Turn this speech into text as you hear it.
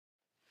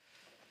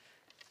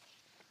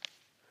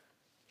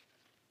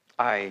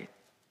I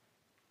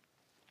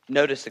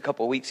noticed a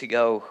couple of weeks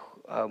ago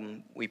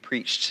we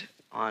preached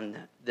on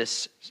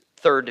this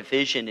third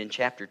division in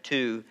chapter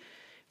 2.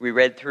 We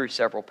read through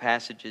several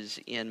passages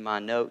in my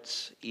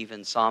notes,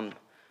 even Psalm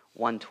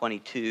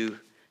 122,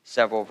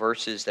 several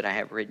verses that I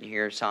have written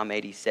here, Psalm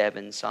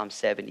 87, Psalm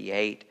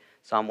 78,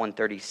 Psalm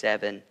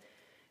 137,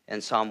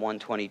 and Psalm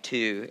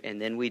 122.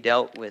 And then we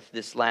dealt with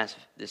this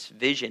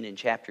vision in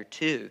chapter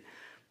 2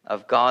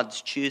 of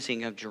God's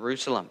choosing of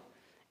Jerusalem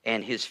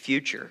and his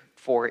future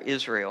for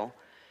Israel.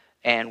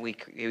 And we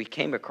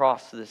came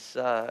across this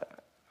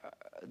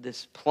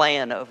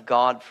plan of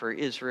God for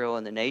Israel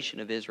and the nation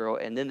of Israel.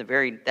 And then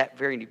that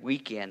very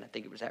weekend, I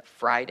think it was that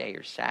Friday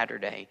or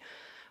Saturday,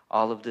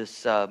 all of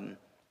this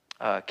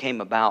came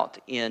about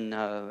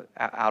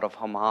out of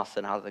Hamas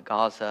and out of the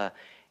Gaza.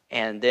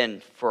 And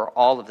then for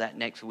all of that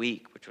next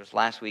week, which was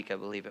last week, I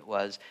believe it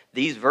was,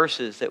 these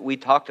verses that we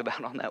talked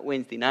about on that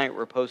Wednesday night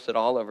were posted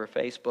all over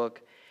Facebook,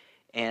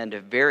 and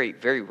very,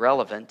 very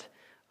relevant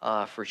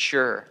for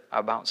sure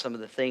about some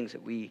of the things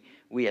that we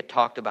had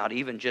talked about,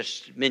 even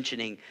just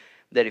mentioning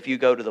that if you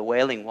go to the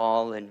Wailing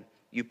Wall and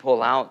you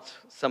pull out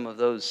some of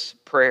those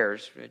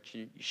prayers, which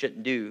you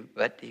shouldn't do,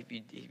 but if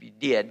you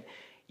did,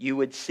 you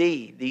would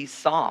see these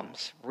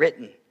psalms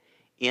written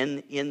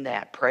in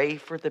that. Pray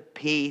for the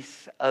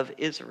peace of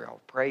Israel.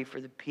 Pray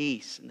for the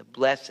peace and the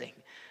blessing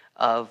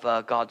of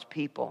God's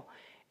people.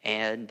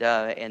 And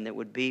that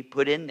would be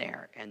put in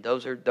there. And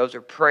those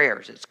are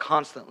prayers. It's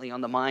constantly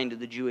on the mind of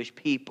the Jewish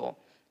people.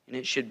 And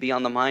it should be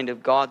on the mind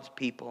of God's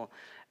people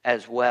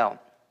as well.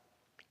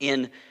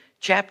 In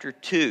chapter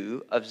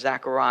 2 of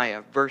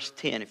Zechariah, verse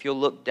 10, if you'll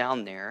look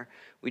down there,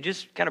 we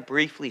just kind of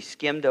briefly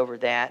skimmed over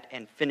that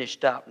and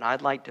finished up. And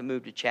I'd like to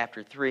move to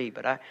chapter 3,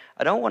 but I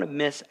don't want to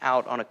miss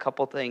out on a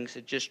couple things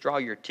that just draw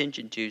your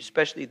attention to,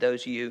 especially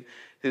those of you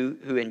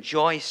who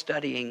enjoy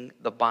studying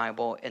the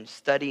Bible and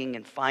studying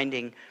and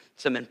finding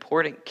some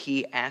important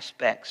key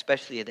aspects,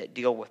 especially that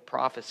deal with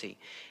prophecy.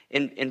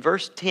 In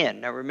verse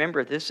 10, now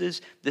remember, this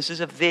is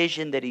a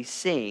vision that he's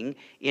seeing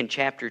in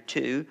chapter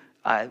 2.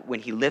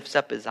 When he lifts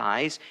up his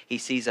eyes, he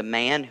sees a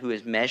man who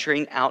is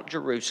measuring out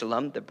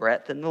Jerusalem, the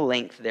breadth and the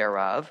length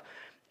thereof,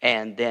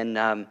 and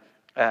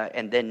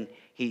then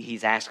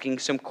he's asking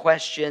some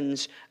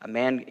questions. A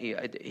man,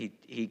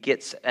 he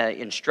gets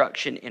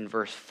instruction in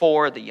verse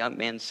 4. The young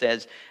man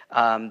says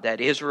that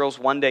Israel's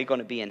one day going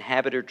to be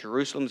inhabited.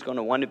 Jerusalem's going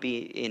to want to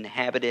be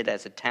inhabited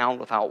as a town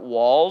without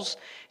walls.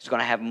 It's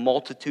going to have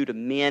multitude of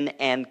men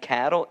and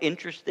cattle.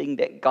 Interesting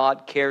that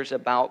God cares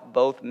about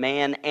both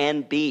man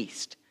and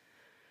beast.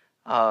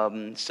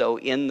 So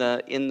in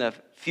the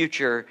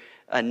future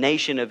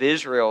nation of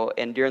Israel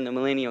and during the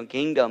millennial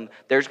kingdom,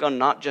 there's going to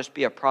not just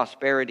be a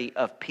prosperity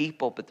of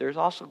people, but there's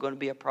also going to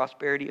be a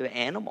prosperity of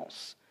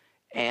animals.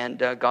 And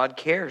God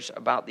cares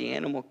about the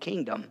animal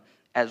kingdom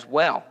as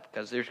well,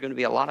 because there's going to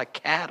be a lot of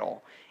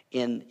cattle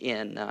in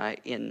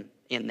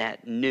that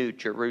new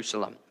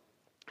Jerusalem.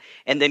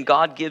 And then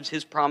God gives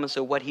his promise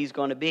of what he's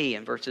going to be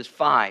in verses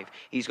 5.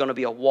 He's going to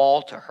be a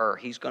wall to her.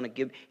 He's going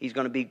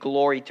to be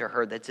glory to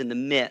her that's in the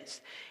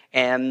midst.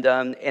 And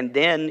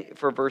then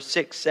for verse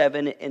 6,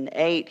 7, and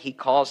 8, he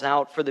calls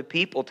out for the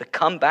people to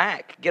come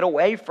back, get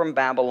away from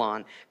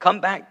Babylon,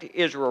 come back to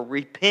Israel,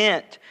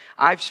 repent.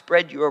 I've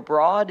spread you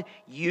abroad.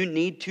 You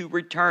need to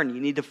return. You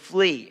need to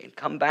flee and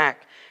come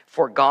back,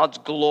 for God's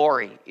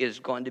glory is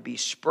going to be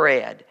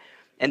spread.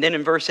 And then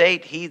in verse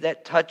 8, he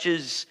that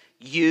touches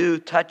you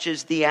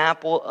touches the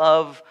apple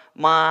of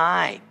my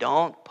eye.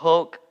 Don't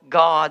poke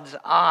God's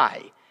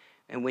eye.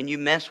 And when you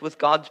mess with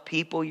God's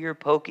people, you're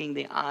poking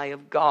the eye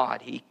of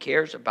God. He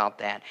cares about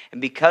that. And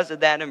because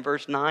of that, in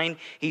verse 9,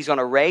 he's going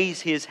to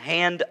raise his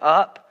hand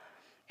up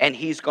and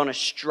he's going to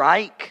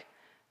strike.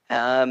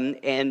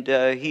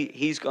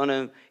 He's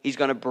going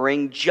to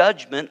bring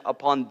judgment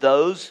upon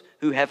those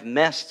who have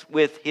messed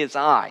with his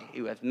eye,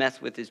 who have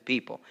messed with his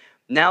people.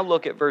 Now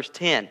look at verse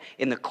 10.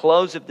 In the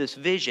close of this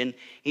vision,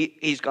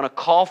 he's going to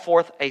call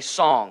forth a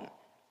song.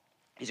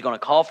 He's going to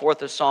call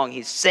forth a song.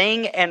 He's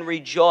sing and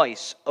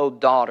rejoice, O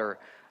daughter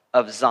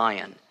of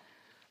Zion.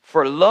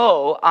 For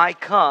lo, I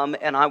come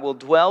and I will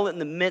dwell in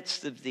the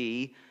midst of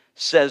thee,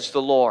 says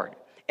the Lord.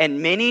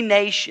 And many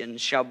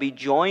nations shall be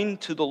joined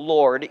to the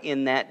Lord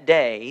in that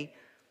day,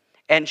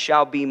 and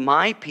shall be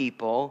my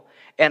people,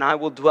 and I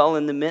will dwell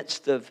in the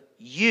midst of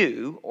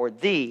you, or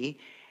thee,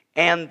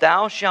 and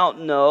thou shalt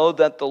know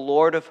that the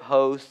Lord of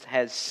hosts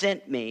has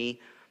sent me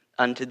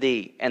unto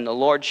thee. And the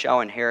Lord shall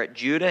inherit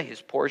Judah,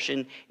 his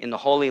portion in the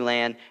Holy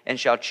Land, and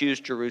shall choose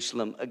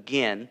Jerusalem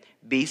again.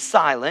 Be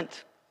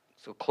silent,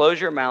 so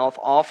close your mouth,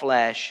 all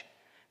flesh,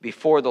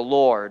 before the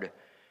Lord,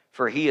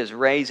 for he is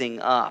raising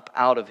up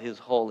out of his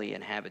holy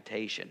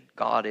habitation.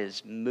 God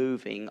is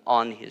moving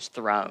on his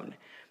throne,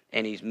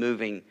 and he's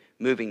moving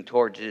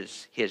towards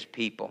his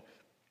people.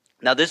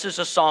 Now this is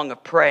a song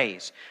of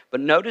praise, but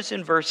notice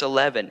in verse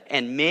 11,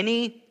 and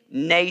many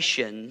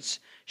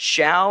nations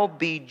shall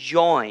be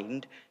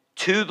joined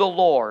to the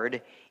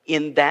Lord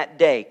in that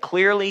day.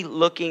 Clearly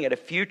looking at a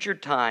future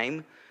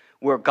time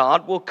where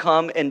God will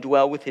come and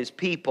dwell with his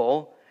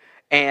people,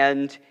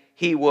 and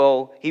He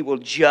will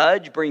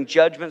judge, bring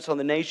judgments on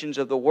the nations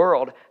of the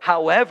world.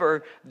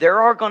 However, there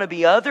are going to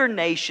be other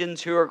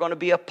nations who are going to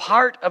be a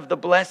part of the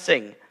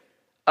blessing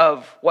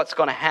of what's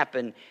going to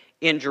happen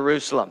in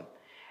Jerusalem.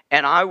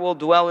 And I will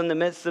dwell in the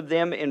midst of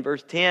them in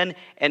verse 10.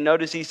 And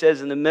notice he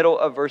says in the middle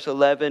of verse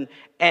 11,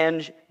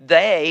 and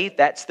they,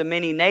 that's the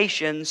many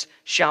nations,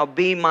 shall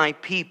be my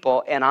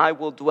people, and I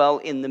will dwell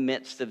in the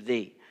midst of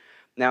thee.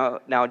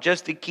 Now,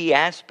 just a key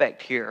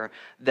aspect here,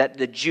 that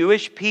the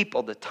Jewish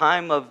people, the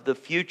time of the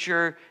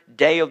future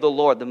day of the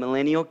Lord, the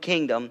millennial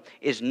kingdom,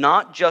 is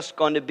not just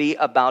going to be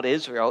about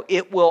Israel.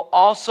 It will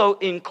also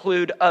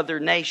include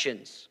other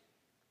nations.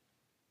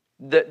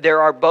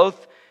 There are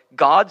both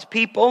God's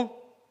people,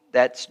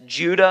 that's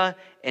Judah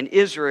and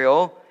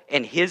Israel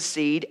and his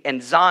seed,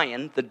 and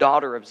Zion, the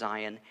daughter of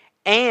Zion,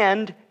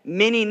 and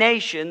many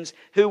nations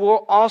who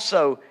will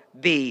also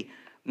be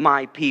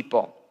my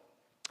people.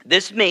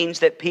 This means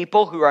that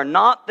people who are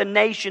not the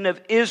nation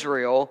of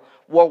Israel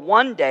will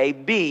one day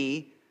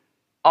be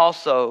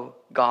also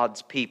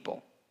God's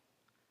people.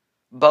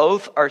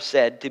 Both are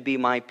said to be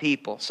my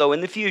people. So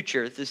in the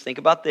future, just think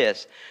about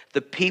this.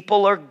 The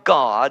people of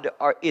God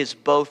is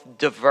both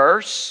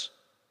diverse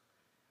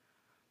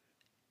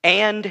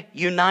and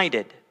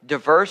united.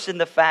 Diverse in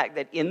the fact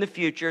that in the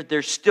future,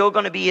 there's still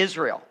going to be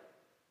Israel.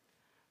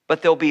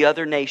 But there'll be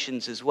other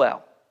nations as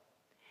well.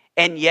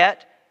 And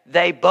yet,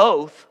 they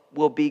both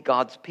will be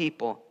God's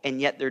people,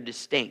 and yet they're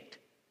distinct.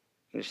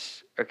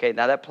 Okay,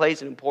 now that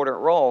plays an important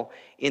role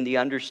in the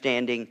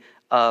understanding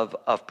of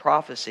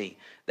prophecy.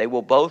 They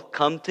will both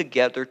come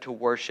together to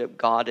worship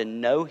God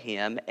and know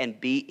Him and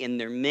be in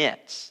their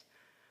midst.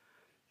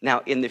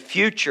 Now, in the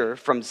future,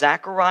 from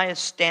Zechariah's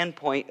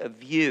standpoint of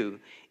view,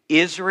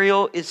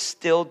 Israel is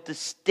still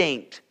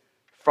distinct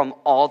from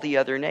all the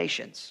other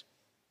nations.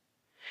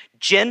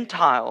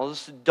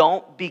 Gentiles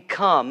don't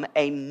become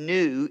a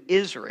new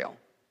Israel.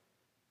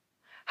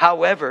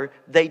 However,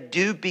 they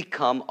do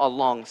become,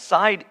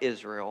 alongside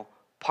Israel,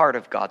 part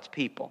of God's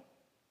people.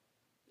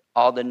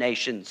 All the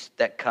nations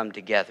that come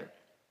together.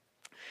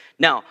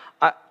 Now,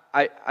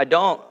 I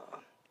don't,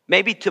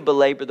 maybe to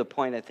belabor the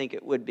point, I think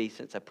it would be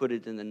since I put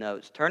it in the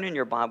notes. Turn in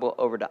your Bible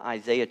over to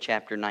Isaiah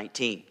chapter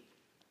 19.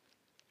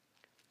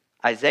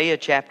 Isaiah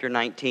chapter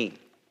 19.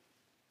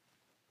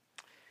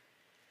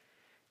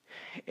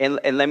 And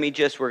let me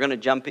we're going to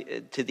jump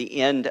to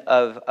the end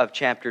of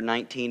chapter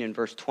 19 in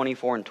verse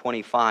 24 and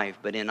 25.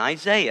 But in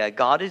Isaiah,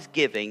 God is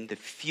giving the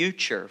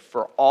future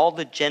for all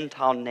the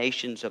Gentile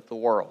nations of the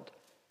world.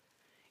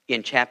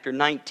 In chapter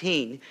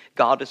 19,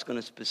 God is going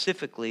to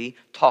specifically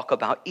talk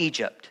about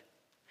Egypt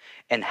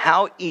and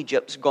how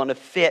Egypt's going to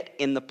fit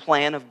in the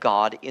plan of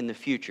God in the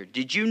future.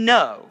 Did you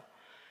know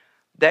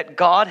that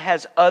God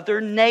has other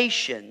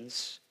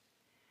nations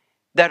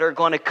that are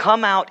going to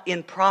come out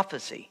in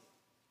prophecy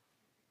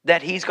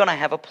that He's going to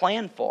have a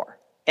plan for,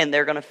 and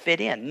they're going to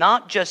fit in,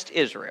 not just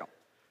Israel.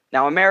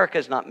 Now, America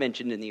is not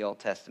mentioned in the Old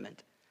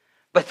Testament,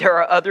 but there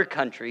are other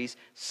countries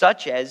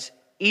such as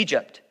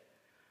Egypt.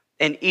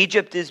 And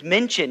Egypt is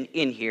mentioned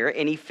in here,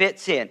 and He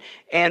fits in.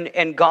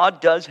 And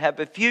God does have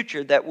a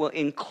future that will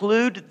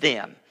include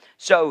them.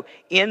 So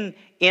in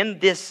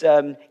this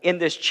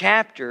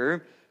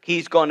chapter,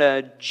 He's going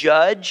to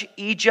judge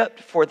Egypt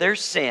for their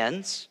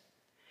sins,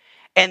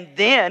 and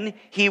then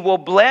He will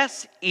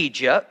bless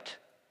Egypt.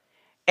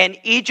 And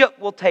Egypt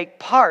will take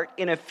part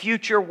in a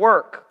future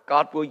work.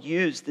 God will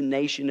use the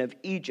nation of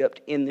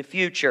Egypt in the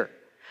future.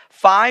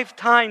 5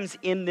 times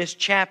in this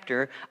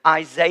chapter,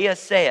 Isaiah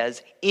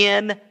says,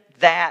 in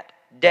that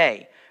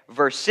day.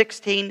 Verse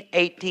 16,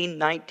 18,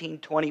 19,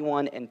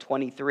 21, and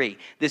 23.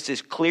 This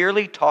is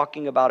clearly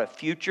talking about a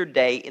future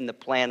day in the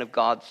plan of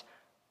God's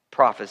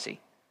prophecy.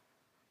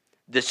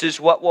 This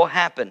is what will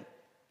happen.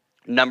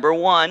 Number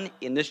 1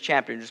 in this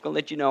chapter, I'm just going to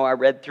let you know, I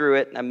read through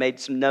it and I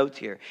made some notes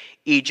here.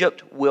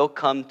 Egypt will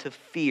come to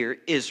fear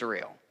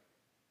Israel.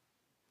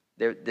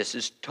 This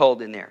is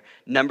told in there.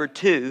 Number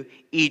 2,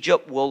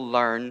 Egypt will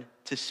learn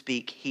to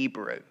speak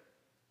Hebrew.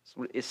 That's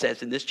what it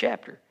says in this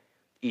chapter.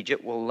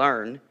 Egypt will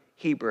learn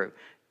Hebrew.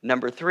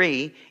 Number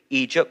 3,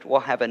 Egypt will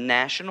have a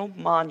national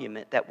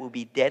monument that will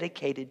be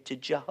dedicated to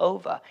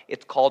Jehovah.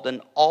 It's called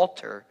an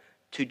altar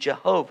to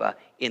Jehovah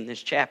in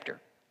this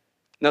chapter.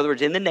 In other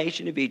words, in the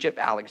nation of Egypt,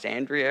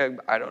 Alexandria,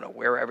 I don't know,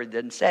 wherever, it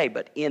didn't say,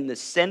 but in the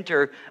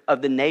center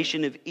of the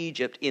nation of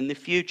Egypt in the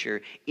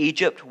future,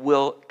 Egypt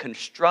will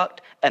construct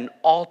an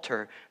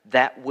altar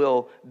that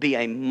will be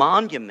a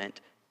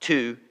monument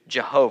to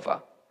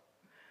Jehovah.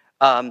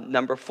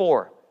 Number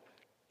 4,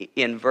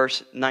 in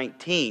verse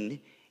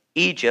 19,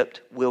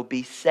 Egypt will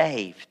be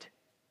saved.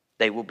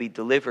 They will be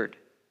delivered.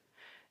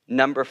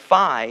 Number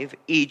 5,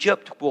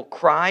 Egypt will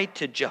cry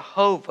to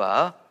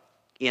Jehovah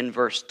in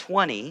verse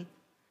 20.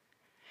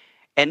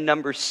 And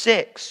number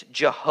 6,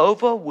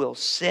 Jehovah will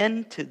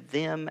send to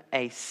them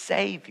a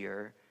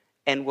Savior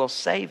and will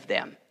save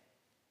them.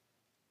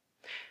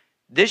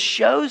 This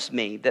shows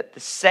me that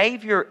the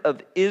Savior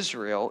of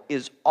Israel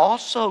is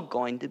also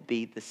going to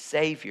be the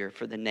Savior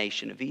for the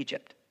nation of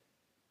Egypt.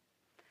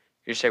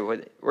 You say, well,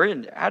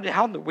 how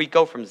did we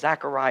go from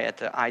Zechariah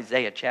to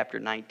Isaiah chapter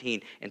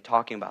 19 and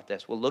talking about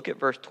this? Well, look at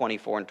verse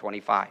 24 and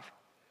 25.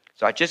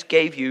 So I just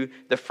gave you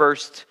the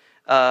first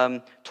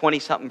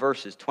 20-something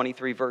verses,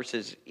 23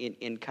 verses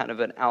in kind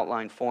of an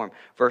outline form.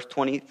 Verse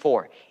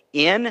 24,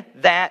 in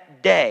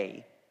that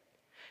day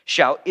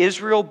shall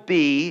Israel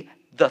be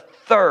the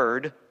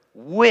third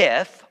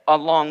with,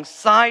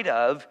 alongside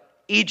of,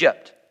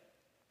 Egypt,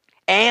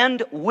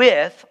 and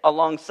with,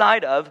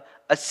 alongside of,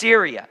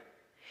 Assyria,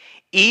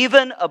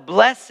 even a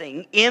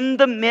blessing in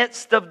the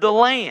midst of the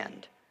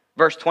land.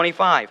 Verse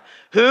 25,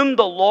 whom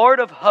the Lord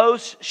of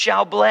hosts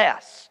shall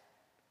bless,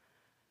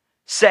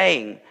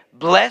 saying,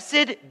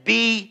 blessed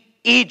be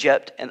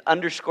Egypt, and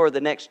underscore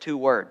the next two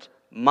words,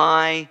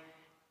 my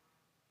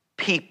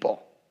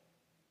people.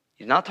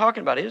 He's not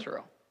talking about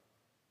Israel.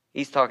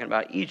 He's talking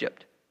about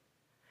Egypt.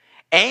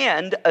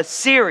 And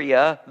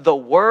Assyria, the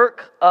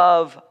work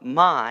of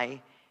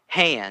my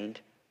hand,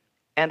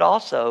 and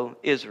also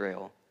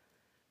Israel,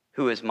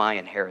 who is my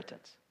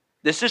inheritance.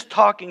 This is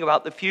talking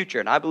about the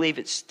future, and I believe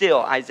it's still,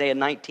 Isaiah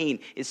 19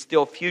 is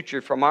still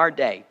future from our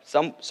day.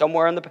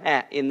 Somewhere in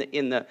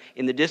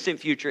the distant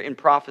future in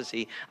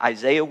prophecy,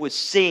 Isaiah was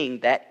seeing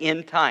that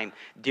end time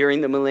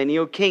during the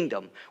millennial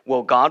kingdom.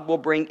 Well, God will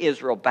bring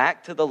Israel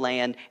back to the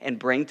land and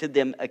bring to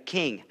them a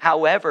king.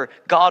 However,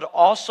 God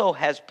also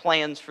has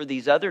plans for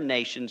these other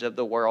nations of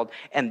the world,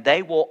 and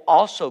they will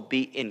also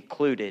be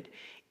included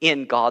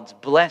in God's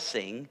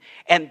blessing,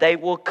 and they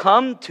will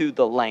come to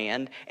the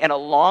land, and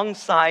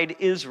alongside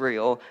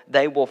Israel,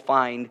 they will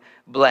find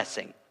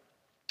blessing.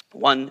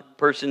 One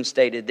person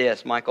stated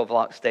this, Michael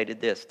Vlock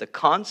stated this, the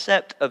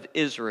concept of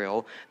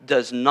Israel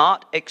does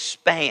not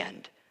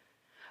expand.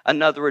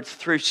 In other words,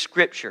 through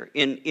Scripture,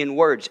 in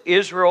words,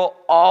 Israel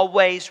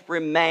always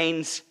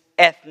remains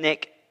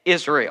ethnic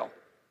Israel.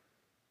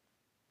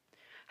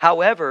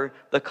 However,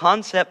 the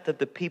concept of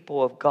the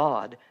people of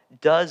God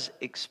does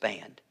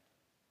expand.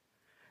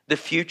 The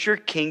future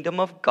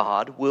kingdom of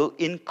God will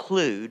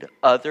include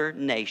other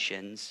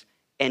nations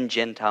and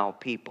Gentile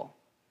people.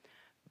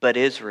 But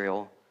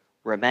Israel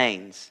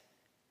remains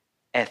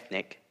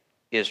ethnic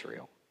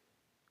Israel.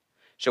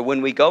 So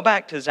when we go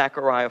back to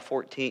Zechariah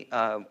 14,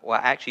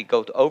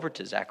 go over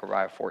to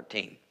Zechariah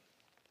 14.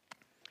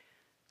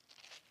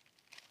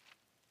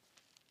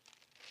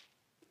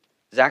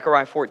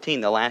 Zechariah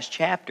 14, the last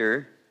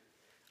chapter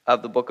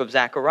of the book of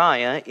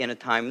Zechariah, in a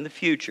time in the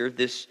future,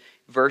 this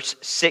verse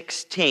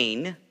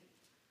 16,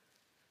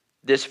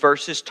 this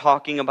verse is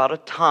talking about a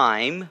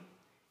time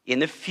in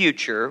the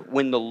future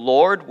when the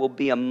Lord will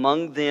be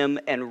among them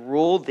and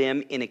rule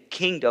them in a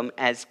kingdom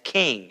as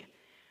king.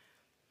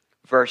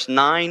 Verse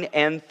 9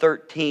 and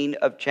 13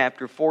 of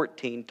chapter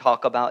 14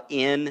 talk about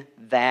in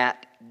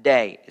that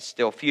day. It's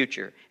still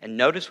future. And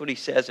notice what he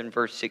says in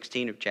verse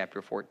 16 of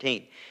chapter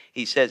 14.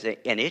 He says,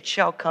 and it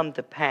shall come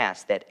to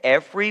pass that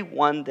every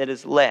one that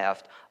is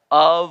left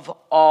of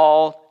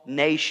all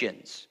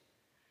nations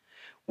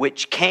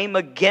which came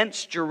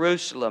against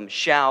Jerusalem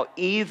shall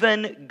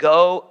even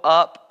go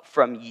up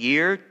from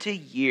year to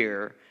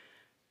year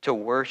to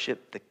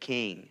worship the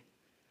King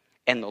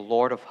and the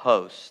Lord of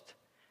hosts,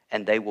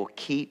 and they will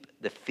keep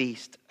the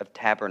Feast of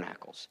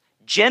Tabernacles.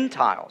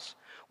 Gentiles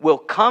will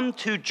come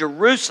to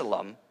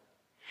Jerusalem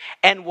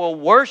and will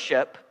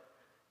worship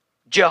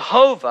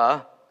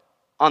Jehovah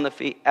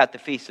at the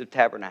Feast of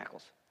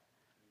Tabernacles.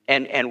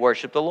 And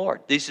worship the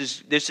Lord. This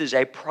is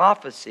a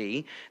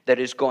prophecy that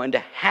is going to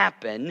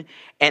happen,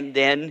 and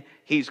then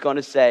he's going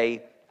to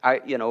say,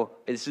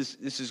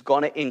 this is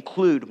going to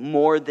include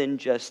more than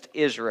just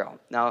Israel.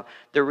 Now,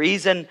 the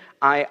reason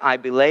I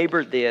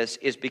belabor this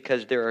is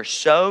because there are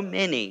so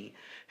many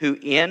who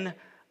in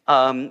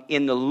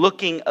the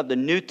looking of the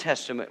New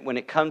Testament when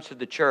it comes to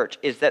the church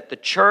is that the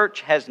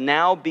church has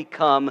now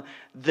become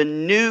the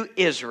new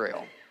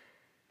Israel,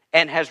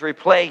 and has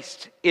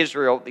replaced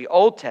Israel, the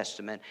Old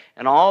Testament,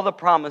 and all the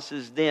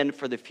promises then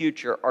for the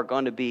future are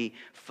going to be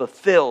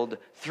fulfilled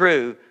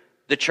through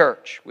the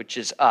church, which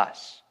is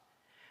us.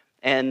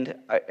 And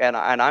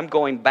I'm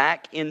going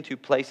back into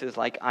places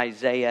like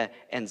Isaiah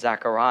and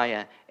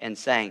Zechariah and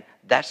saying,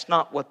 that's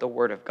not what the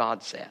Word of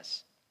God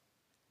says.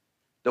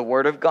 The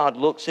Word of God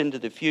looks into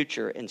the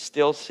future and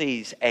still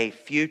sees a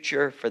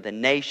future for the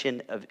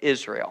nation of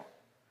Israel.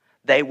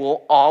 They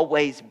will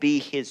always be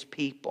His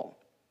people.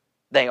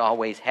 They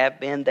always have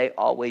been, they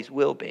always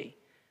will be.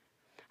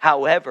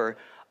 However,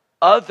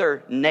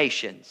 other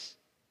nations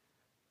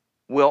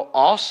will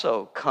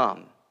also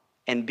come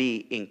and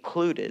be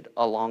included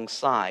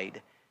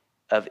alongside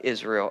of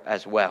Israel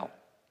as well.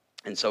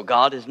 And so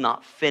God is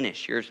not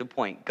finished. Here's the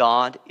point.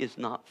 God is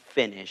not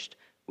finished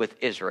with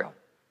Israel.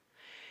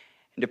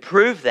 And to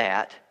prove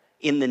that,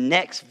 in the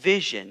next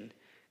vision,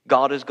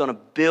 God is going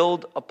to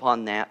build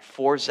upon that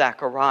for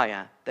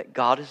Zechariah, that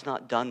God is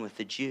not done with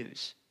the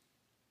Jews.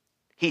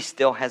 He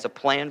still has a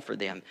plan for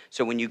them.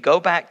 So when you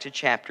go back to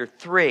chapter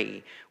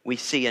 3, we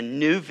see a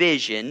new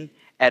vision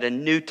at a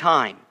new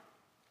time.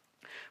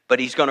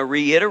 But he's going to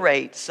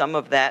reiterate some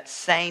of that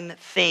same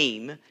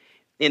theme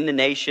in the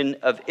nation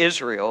of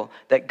Israel,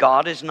 that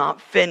God is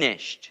not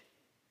finished.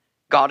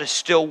 God is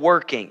still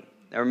working.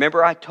 Now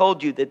remember, I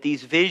told you that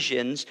these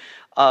visions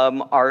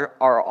are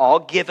all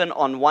given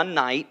on one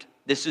night.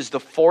 This is the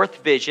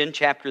fourth vision.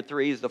 Chapter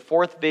 3 is the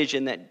fourth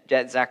vision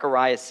that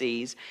Zechariah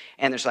sees.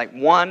 And there's like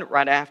one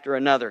right after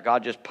another.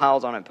 God just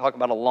piles on it. Talk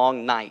about a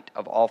long night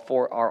of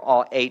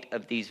all 8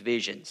 of these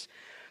visions.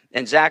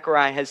 And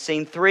Zechariah has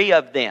seen 3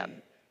 of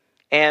them.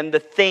 And the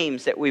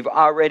themes that we've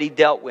already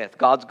dealt with.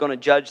 God's going to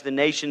judge the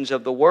nations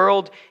of the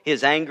world.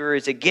 His anger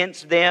is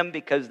against them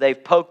because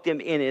they've poked him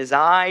in his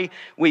eye.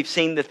 We've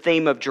seen the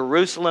theme of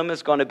Jerusalem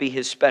is going to be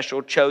his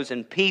special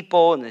chosen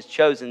people and his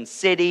chosen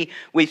city.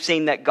 We've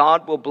seen that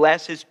God will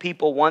bless his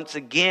people once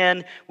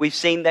again. We've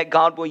seen that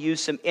God will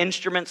use some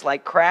instruments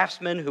like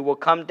craftsmen who will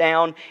come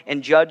down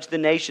and judge the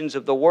nations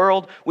of the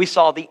world. We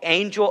saw the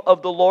angel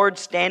of the Lord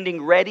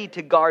standing ready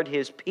to guard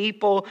his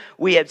people.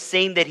 We have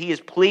seen that he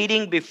is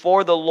pleading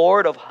before the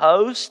Lord of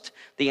hosts,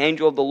 the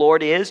angel of the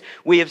Lord is.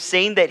 We have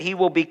seen that he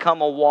will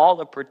become a wall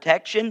of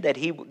protection, that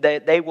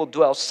they will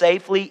dwell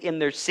safely in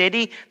their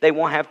city. They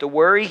won't have to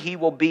worry. He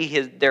will be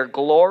their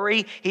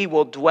glory. He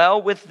will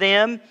dwell with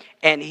them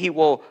and he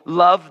will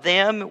love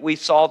them. We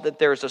saw that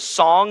there's a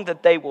song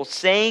that they will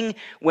sing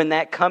when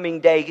that coming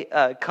day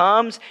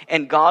comes,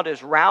 and God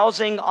is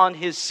rousing on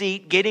his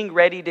seat, getting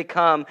ready to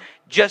come,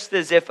 just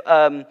as if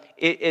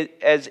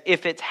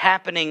it's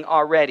happening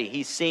already.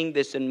 He's seeing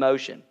this in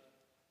motion.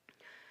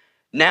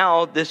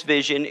 Now, this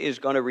vision is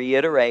going to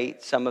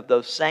reiterate some of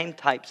those same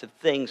types of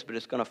things, but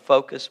it's going to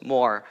focus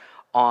more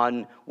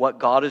on what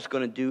God is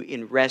going to do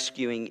in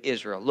rescuing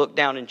Israel. Look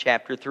down in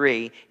chapter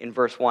 3 in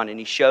verse 1. And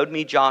he showed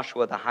me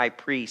Joshua the high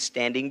priest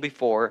standing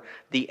before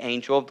the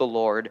angel of the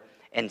Lord,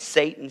 and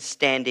Satan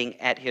standing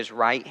at his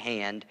right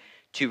hand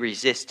to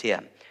resist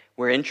him.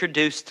 We're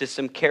introduced to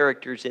some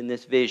characters in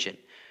this vision.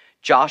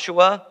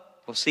 Joshua,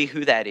 we'll see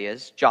who that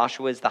is.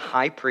 Joshua is the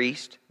high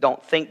priest.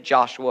 Don't think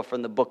Joshua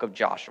from the book of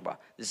Joshua.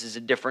 This is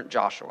a different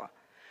Joshua.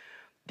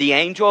 The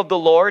angel of the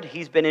Lord,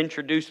 he's been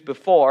introduced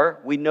before.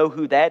 We know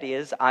who that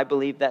is. I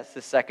believe that's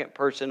the second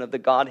person of the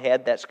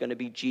Godhead. That's going to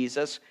be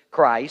Jesus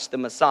Christ, the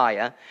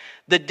Messiah.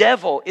 The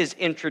devil is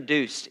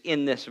introduced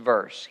in this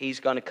verse.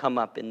 He's going to come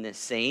up in this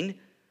scene.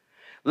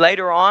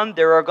 Later on,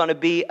 there are going to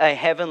be a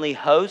heavenly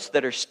host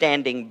that are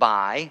standing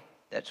by.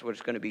 That's what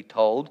it's going to be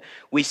told.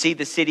 We see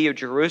the city of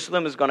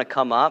Jerusalem is going to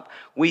come up.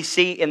 We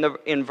see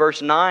in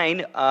verse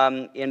 9,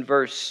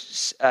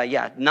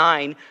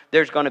 9,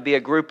 there's going to be a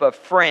group of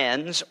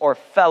friends or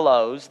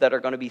fellows that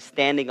are going to be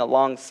standing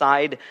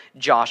alongside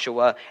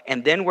Joshua.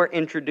 And then we're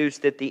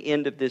introduced at the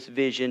end of this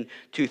vision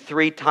to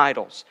 3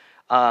 titles.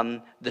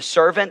 The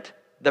servant,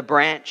 the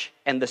branch,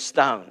 and the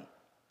stone.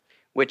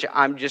 Which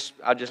I'll just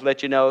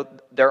let you know,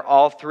 they're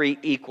all 3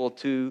 equal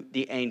to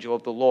the angel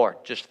of the Lord.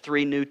 Just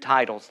 3 new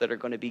titles that are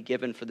going to be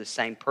given for the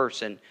same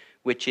person,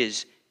 which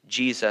is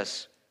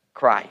Jesus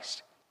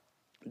Christ.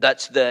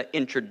 That's the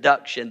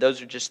introduction.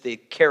 Those are just the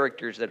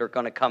characters that are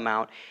going to come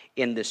out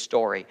in this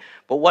story.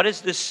 But what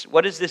is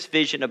this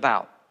vision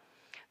about?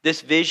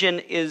 This vision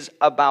is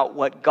about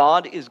what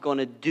God is going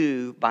to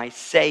do by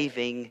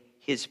saving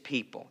his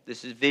people.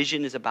 This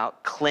vision is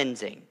about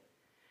cleansing.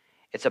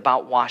 It's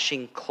about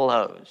washing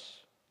clothes.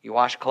 You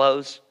wash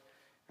clothes?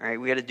 All right,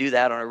 we got to do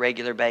that on a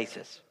regular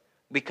basis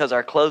because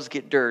our clothes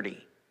get dirty.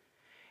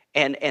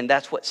 And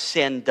that's what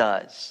sin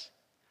does.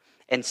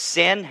 And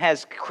sin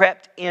has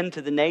crept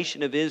into the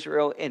nation of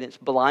Israel, and it's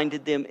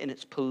blinded them and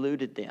it's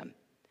polluted them.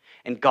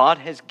 And God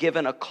has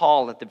given a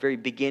call at the very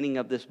beginning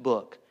of this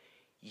book.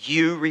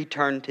 You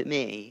return to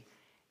me,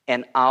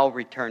 and I'll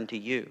return to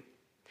you.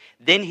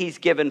 Then he's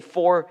given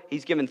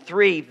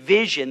 3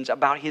 visions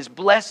about his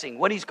blessing.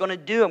 What he's going to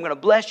do. I'm going to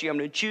bless you. I'm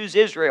going to choose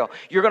Israel.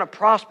 You're going to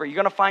prosper. You're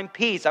going to find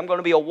peace. I'm going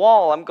to be a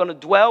wall. I'm going to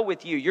dwell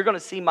with you. You're going to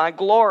see my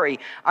glory.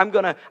 I'm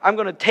going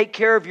to take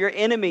care of your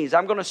enemies.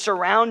 I'm going to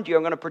surround you.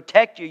 I'm going to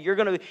protect you. You're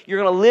going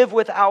to live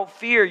without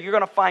fear. You're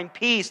going to find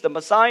peace. The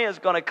Messiah is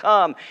going to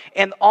come.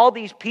 And all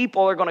these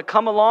people are going to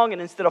come along,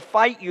 and instead of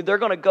fight you, they're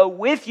going to go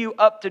with you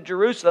up to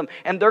Jerusalem,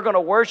 and they're going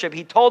to worship.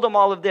 He told them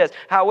all of this.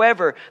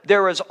 However,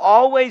 there is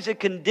always a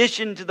condition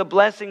to the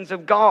blessings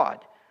of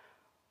God.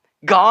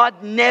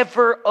 God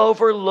never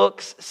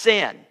overlooks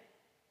sin.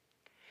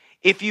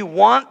 If you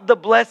want the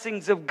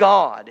blessings of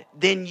God,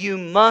 then you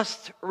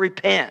must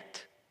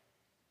repent.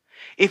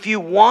 If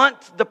you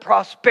want the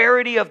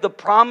prosperity of the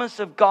promise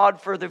of God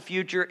for the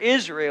future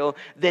Israel,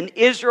 then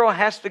Israel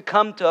has to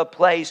come to a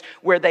place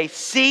where they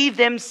see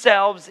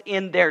themselves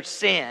in their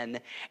sin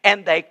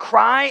and they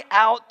cry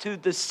out to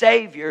the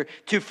Savior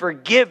to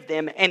forgive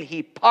them, and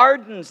He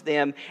pardons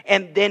them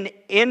and then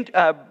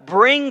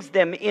brings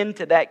them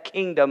into that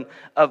kingdom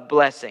of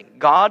blessing.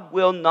 God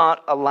will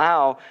not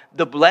allow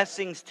the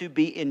blessings to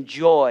be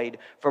enjoyed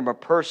from a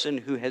person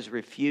who has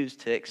refused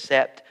to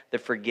accept the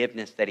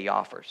forgiveness that He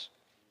offers.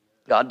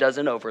 God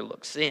doesn't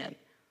overlook sin.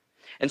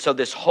 And so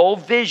this whole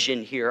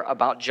vision here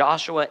about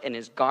Joshua and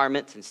his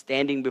garments and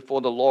standing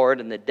before the Lord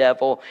and the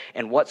devil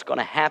and what's going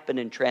to happen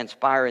and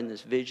transpire in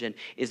this vision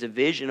is a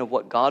vision of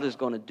what God is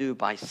going to do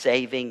by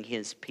saving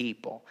his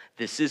people.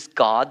 This is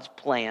God's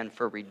plan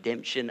for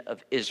redemption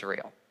of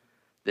Israel.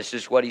 This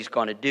is what he's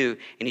going to do,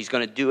 and he's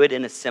going to do it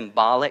in a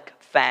symbolic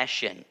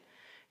fashion.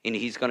 And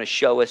he's going to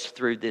show us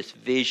through this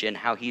vision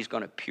how he's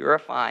going to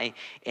purify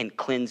and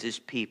cleanse his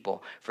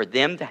people. For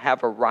them to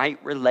have a right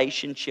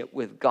relationship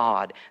with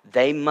God,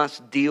 they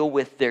must deal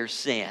with their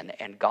sin,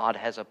 and God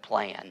has a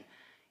plan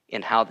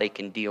in how they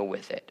can deal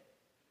with it.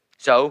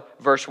 So,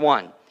 verse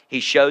 1, he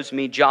shows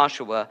me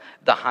Joshua,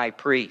 the high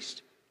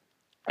priest.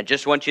 I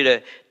just want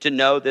you to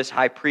know this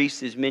high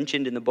priest is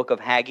mentioned in the book of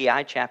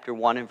Haggai, chapter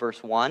 1 and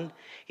verse 1.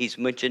 He's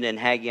mentioned in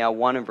Haggai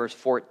 1 and verse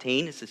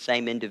 14. It's the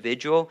same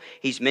individual.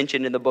 He's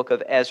mentioned in the book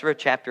of Ezra,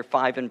 chapter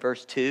 5 and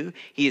verse 2.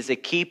 He is a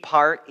key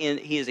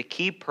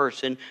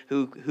person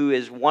who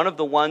is one of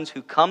the ones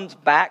who comes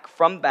back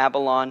from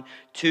Babylon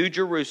to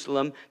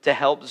Jerusalem to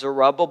help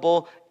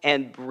Zerubbabel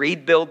and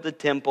rebuild the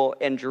temple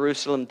and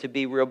Jerusalem to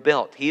be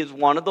rebuilt. He is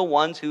one of the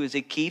ones who is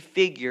a key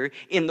figure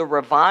in the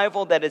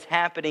revival that is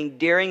happening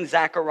during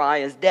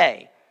Zechariah's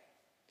day.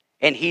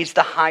 And he's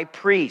the high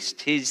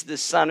priest. He's the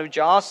son of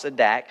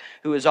Josadak,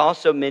 who is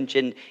also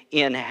mentioned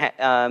in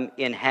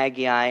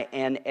Haggai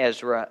and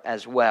Ezra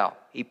as well.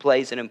 He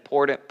plays an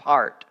important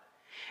part.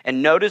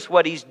 And notice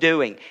what he's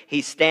doing.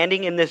 He's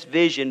standing in this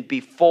vision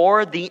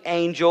before the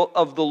angel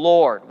of the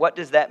Lord. What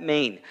does that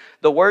mean?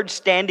 The word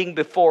standing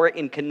before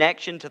in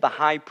connection to the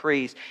high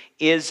priest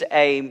is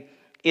a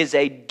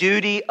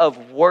duty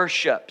of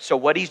worship. So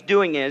what he's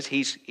doing is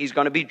he's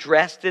going to be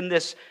dressed in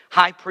this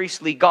high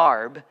priestly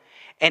garb,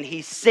 and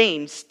he's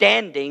seen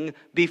standing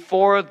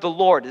before the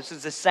Lord. This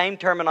is the same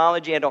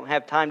terminology. I don't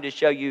have time to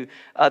show you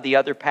the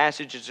other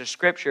passages of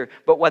Scripture.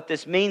 But what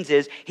this means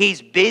is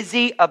he's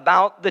busy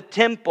about the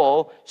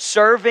temple,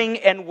 serving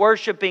and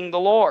worshiping the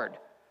Lord.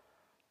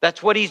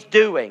 That's what he's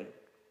doing.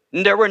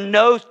 And there were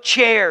no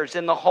chairs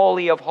in the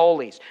Holy of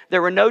Holies.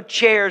 There were no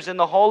chairs in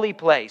the holy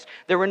place.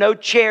 There were no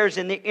chairs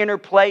in the inner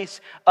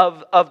place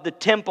of the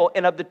temple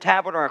and of the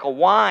tabernacle.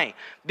 Why?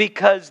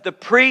 Because the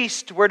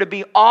priests were to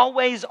be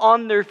always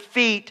on their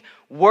feet,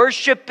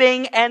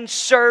 worshiping and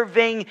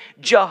serving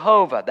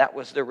Jehovah. That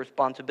was their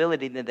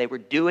responsibility, that they were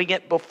doing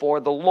it before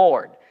the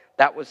Lord.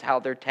 That was how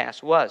their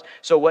task was.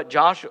 So what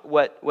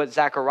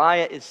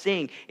Zechariah is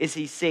seeing is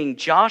he's seeing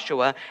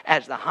Joshua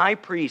as the high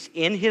priest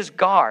in his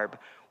garb,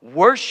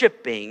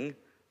 worshiping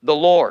the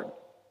Lord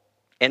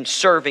and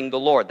serving the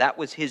Lord. That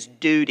was his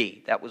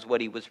duty. That was what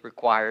he was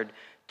required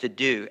to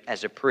do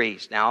as a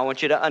priest. Now I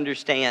want you to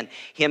understand,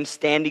 him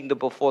standing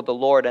before the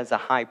Lord as a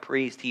high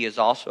priest, he is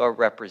also a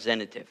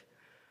representative.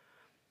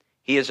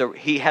 He has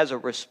a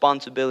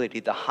responsibility.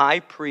 The high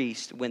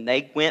priest, when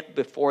they went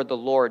before the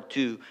Lord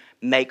to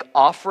make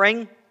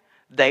offering,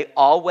 they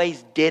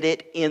always did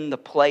it in the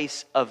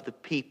place of the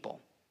people.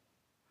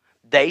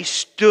 They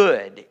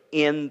stood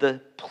in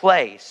the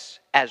place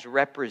as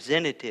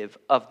representative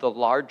of the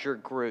larger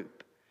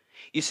group.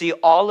 You see,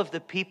 all of the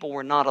people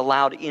were not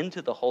allowed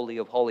into the Holy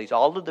of Holies.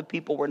 All of the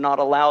people were not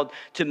allowed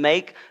to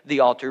make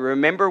the altar.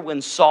 Remember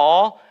when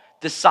Saul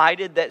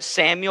decided that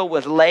Samuel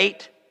was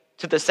late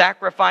to the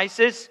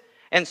sacrifices?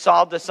 And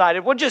Saul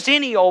decided, well, just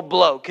any old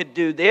bloke could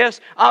do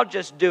this. I'll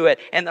just do it.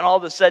 And then all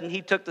of a sudden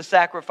he took the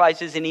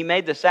sacrifices and he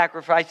made the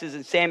sacrifices,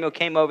 and Samuel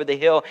came over the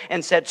hill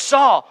and said,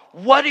 Saul,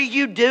 what are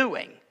you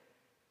doing?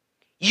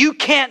 You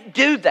can't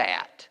do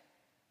that.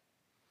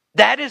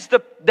 That is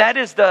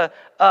the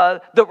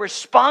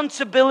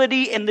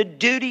responsibility and the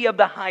duty of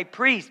the high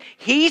priest.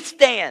 He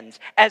stands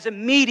as a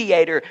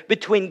mediator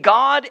between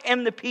God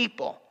and the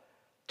people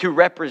to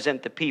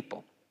represent the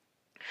people.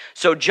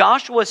 So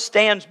Joshua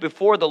stands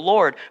before the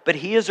Lord, but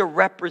he is a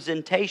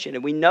representation.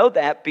 And we know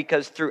that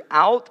because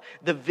throughout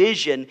the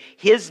vision,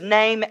 his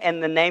name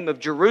and the name of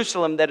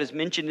Jerusalem that is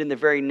mentioned in the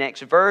very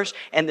next verse,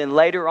 and then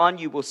later on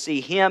you will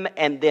see him,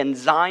 and then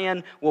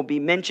Zion will be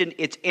mentioned.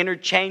 It's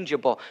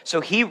interchangeable.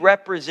 So he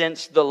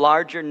represents the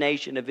larger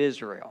nation of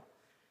Israel.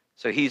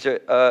 So he's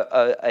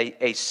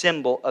a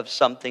symbol of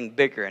something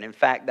bigger. And in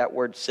fact, that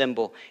word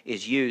symbol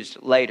is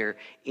used later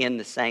in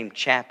the same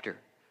chapter.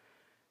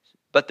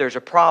 But there's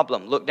a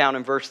problem. Look down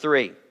in verse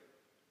 3.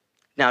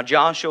 Now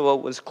Joshua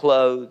was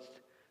clothed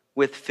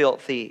with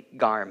filthy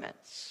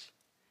garments,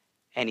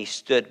 and he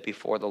stood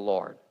before the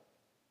Lord.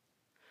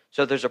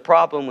 So there's a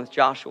problem with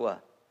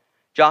Joshua.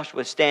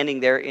 Joshua's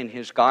standing there in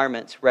his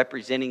garments,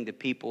 representing the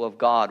people of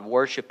God,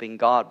 worshiping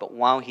God. But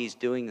while he's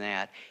doing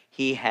that,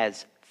 he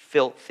has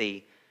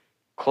filthy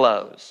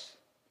clothes.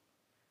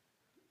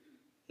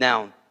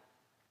 Now,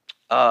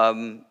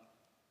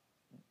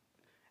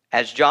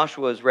 as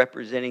Joshua is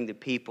representing the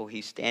people,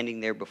 he's standing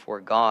there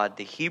before God.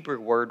 The Hebrew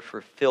word for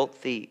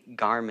filthy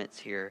garments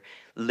here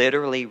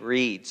literally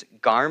reads,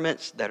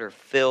 garments that are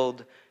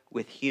filled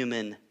with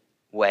human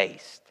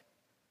waste.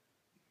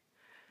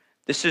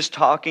 This is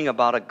talking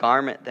about a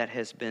garment that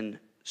has been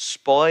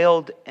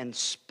spoiled and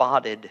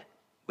spotted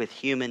with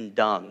human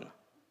dung.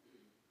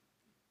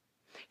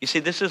 You see,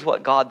 this is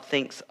what God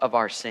thinks of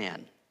our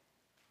sin.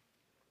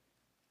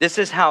 This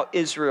is how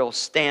Israel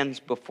stands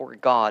before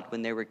God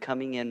when they were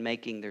coming in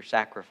making their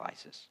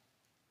sacrifices.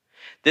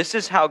 This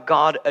is how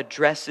God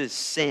addresses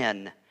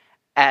sin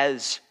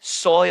as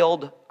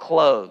soiled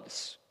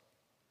clothes.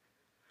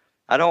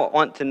 I don't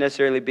want to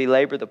necessarily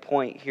belabor the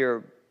point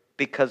here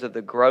because of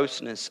the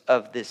grossness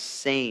of this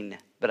scene,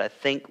 but I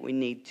think we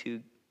need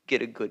to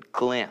get a good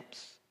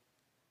glimpse.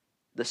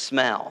 The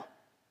smell,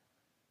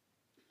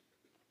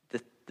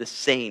 the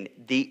scene,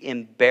 the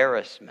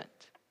embarrassment.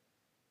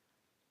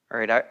 All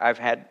right, I've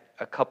had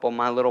a couple of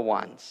my little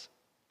ones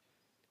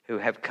who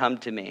have come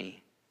to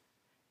me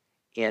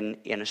in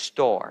a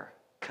store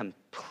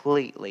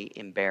completely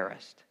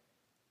embarrassed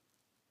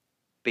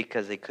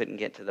because they couldn't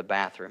get to the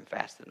bathroom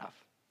fast enough.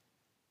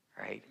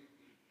 Right?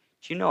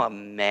 Do you know a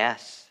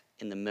mess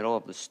in the middle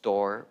of the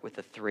store with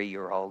a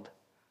 3-year-old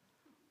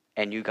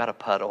and you got a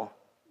puddle?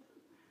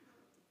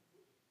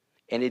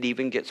 And it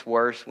even gets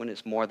worse when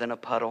it's more than a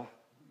puddle.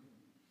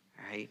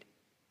 Right?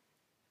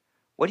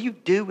 What do you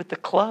do with the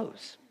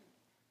clothes?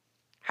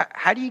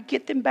 How do you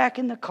get them back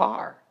in the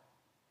car?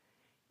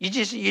 Do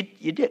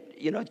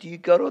you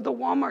go to the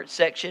Walmart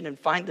section and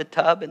find the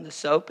tub and the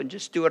soap and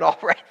just do it all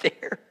right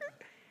there?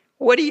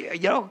 What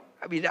do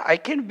I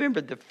can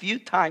remember the few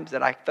times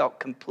that I felt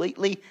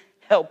completely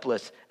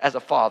helpless as a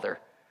father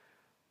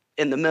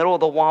in the middle of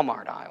the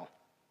Walmart aisle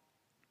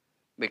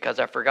because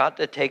I forgot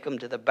to take them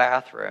to the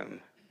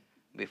bathroom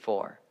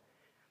before.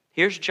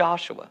 Here's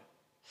Joshua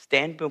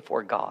standing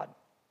before God,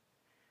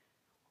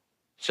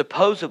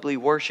 supposedly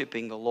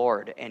worshiping the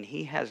Lord, and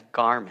he has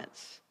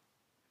garments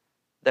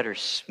that are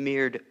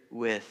smeared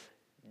with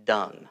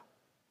dung.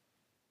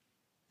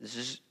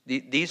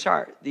 These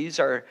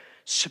are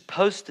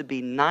supposed to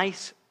be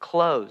nice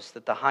clothes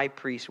that the high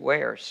priest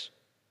wears.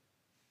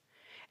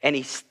 And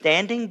he's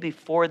standing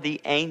before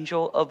the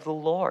angel of the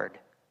Lord.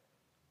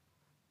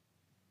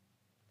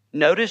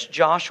 Notice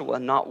Joshua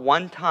not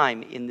one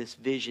time in this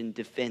vision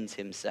defends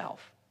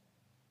himself.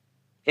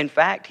 In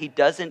fact, he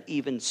doesn't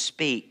even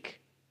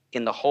speak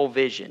in the whole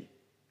vision.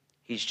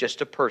 He's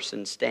just a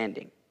person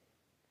standing.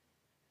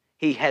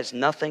 He has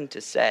nothing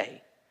to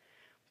say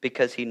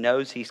because he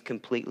knows he's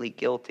completely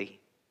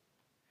guilty.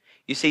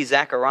 You see,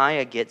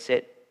 Zechariah gets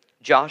it.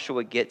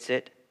 Joshua gets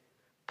it.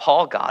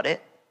 Paul got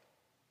it.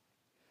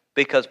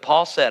 Because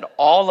Paul said,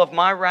 all of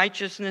my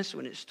righteousness,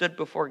 when it stood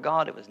before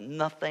God, it was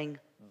nothing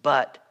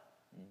but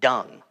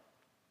dung.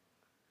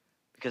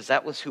 Because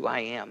that was who I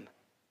am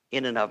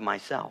in and of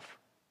myself.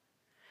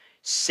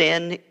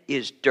 Sin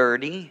is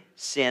dirty.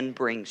 Sin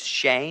brings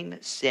shame.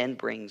 Sin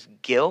brings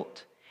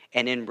guilt.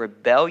 And in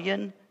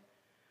rebellion,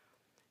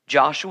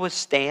 Joshua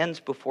stands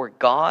before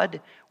God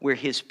where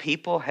his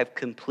people have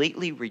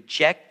completely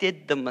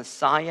rejected the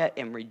Messiah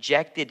and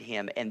rejected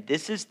him. And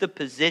this is the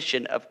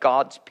position of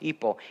God's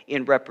people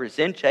in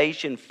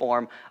representation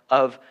form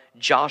of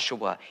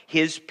Joshua.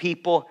 His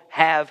people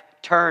have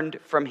turned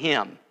from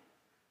him.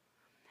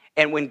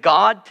 And when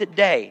God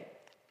today,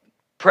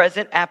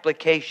 present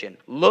application,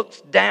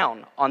 looks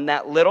down on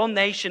that little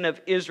nation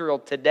of Israel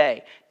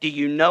today, do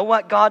you know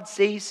what God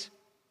sees?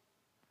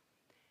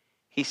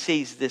 He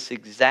sees this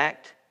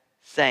exact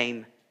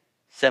same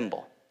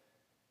symbol.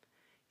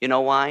 You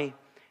know why?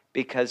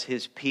 Because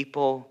his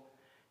people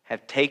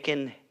have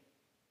taken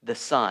the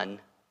Son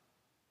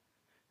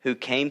who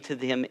came to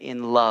them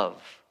in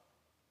love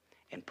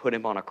and put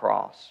him on a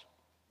cross.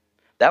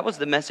 That was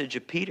the message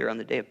of Peter on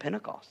the day of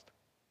Pentecost.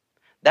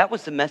 That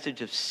was the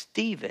message of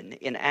Stephen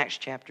in Acts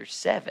chapter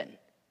 7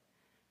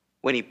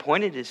 when he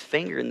pointed his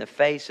finger in the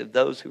face of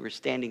those who were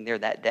standing there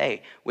that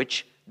day,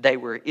 which they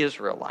were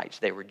Israelites,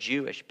 they were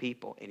Jewish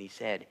people, and he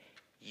said,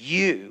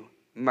 you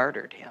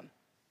murdered him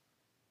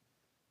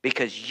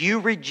because you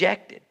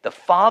rejected. The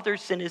Father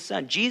sent his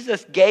Son.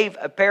 Jesus gave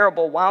a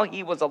parable while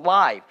he was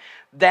alive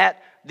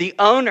that the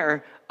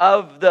owner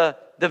of the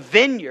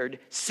vineyard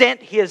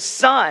sent his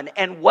Son.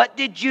 And what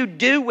did you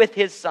do with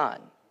his Son?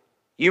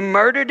 You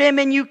murdered him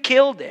and you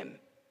killed him.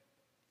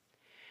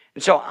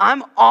 And so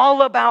I'm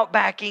all about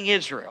backing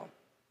Israel.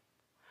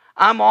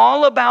 I'm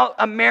all about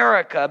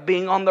America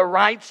being on the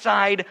right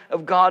side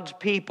of God's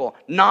people,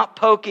 not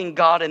poking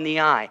God in the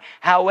eye.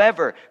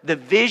 However, the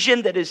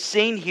vision that is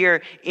seen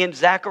here in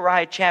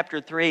Zechariah chapter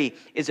 3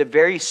 is a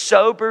very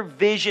sober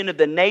vision of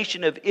the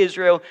nation of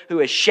Israel who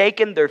has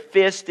shaken their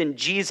fist in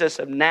Jesus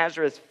of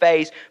Nazareth's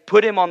face,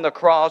 put him on the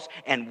cross,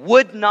 and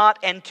would not,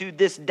 and to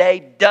this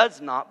day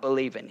does not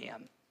believe in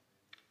him.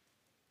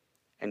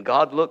 And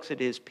God looks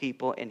at his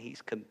people and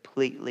he's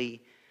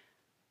completely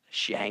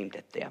ashamed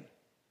at them,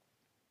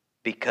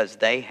 because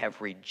they have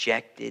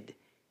rejected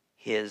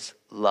his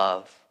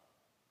love.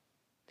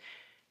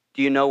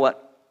 Do you know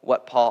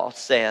what Paul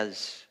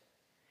says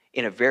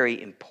in a very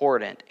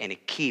important and a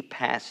key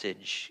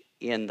passage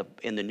in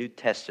the New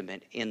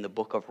Testament in the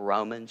book of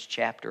Romans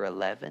chapter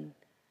 11?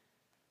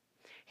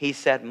 He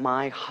said,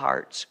 my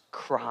heart's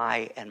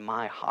cry and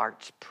my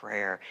heart's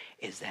prayer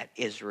is that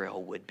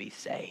Israel would be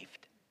saved.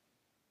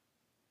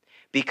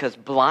 Because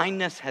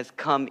blindness has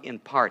come in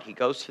part. He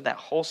goes through that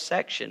whole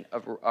section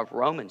of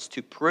Romans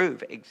to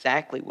prove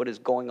exactly what is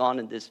going on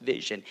in this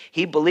vision.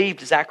 He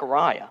believed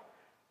Zechariah.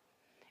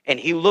 And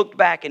he looked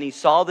back and he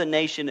saw the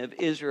nation of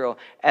Israel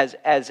as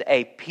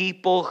a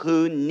people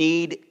who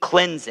need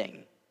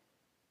cleansing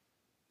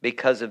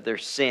because of their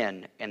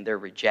sin and their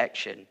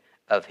rejection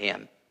of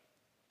him.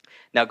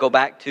 Now go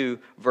back to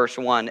verse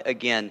 1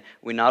 again.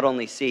 We not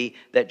only see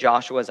that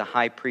Joshua is a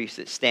high priest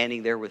that's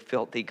standing there with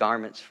filthy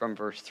garments from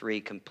verse 3,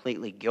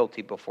 completely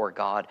guilty before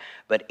God,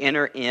 but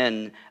enter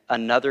in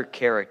another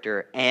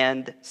character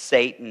and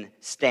Satan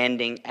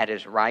standing at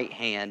his right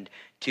hand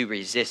to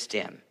resist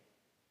him.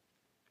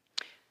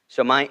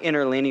 So my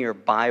interlinear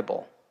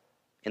Bible,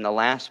 in the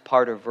last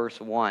part of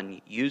verse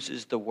 1,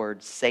 uses the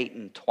word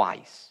Satan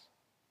twice.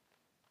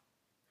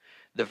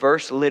 The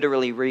verse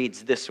literally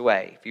reads this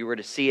way. If you were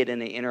to see it in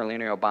the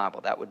interlinear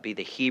Bible, that would be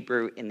the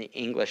Hebrew in the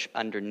English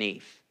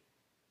underneath.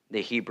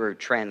 The Hebrew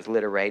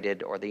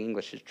transliterated, or the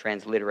English is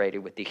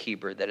transliterated with the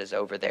Hebrew that is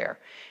over there.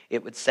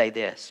 It would say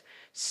this: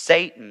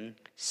 Satan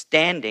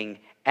standing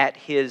at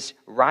his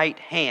right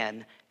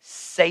hand,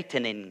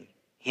 Sataning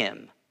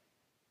him.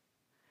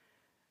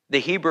 The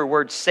Hebrew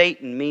word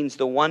Satan means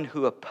the one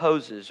who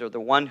opposes, or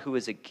the one who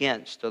is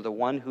against, or the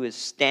one who is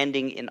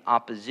standing in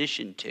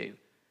opposition to.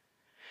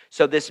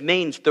 So this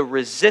means the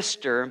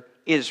resistor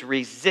is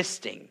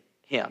resisting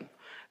him.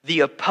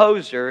 The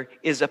opposer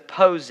is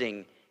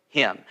opposing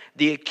him.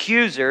 The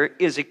accuser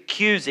is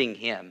accusing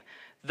him.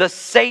 The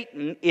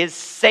Satan is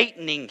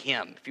Sataning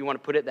him, if you want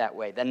to put it that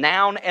way. The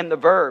noun and the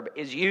verb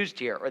is used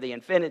here, or the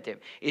infinitive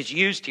is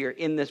used here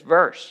in this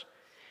verse.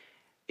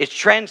 It's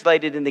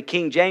translated in the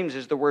King James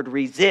as the word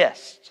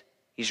resist.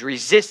 He's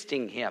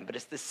resisting him, but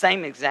it's the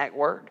same exact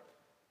word.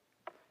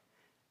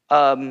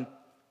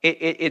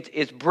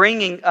 It's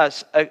bringing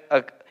us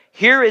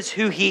here is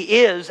who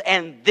he is,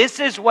 and this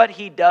is what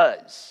he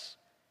does.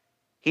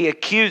 He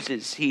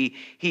accuses, he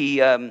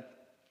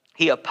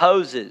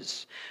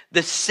opposes.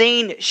 The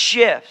scene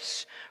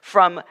shifts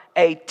from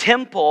a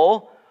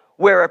temple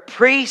where a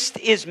priest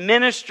is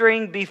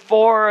ministering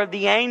before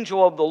the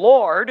angel of the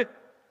Lord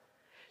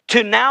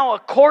to now a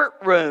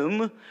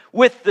courtroom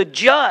with the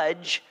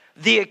judge,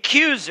 the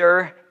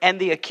accuser, and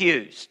the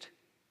accused.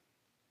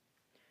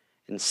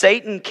 And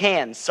Satan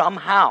can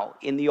somehow,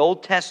 in the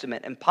Old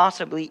Testament and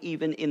possibly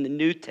even in the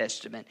New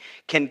Testament,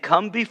 can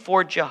come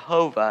before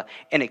Jehovah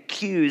and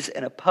accuse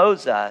and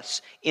oppose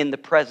us in the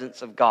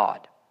presence of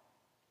God.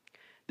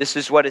 This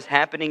is what is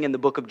happening in the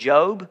book of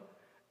Job,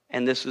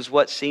 and this is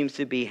what seems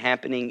to be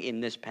happening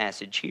in this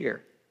passage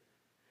here.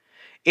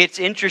 It's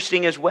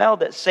interesting as well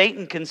that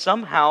Satan can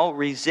somehow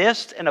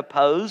resist and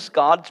oppose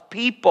God's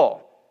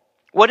people.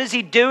 What is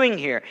he doing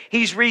here?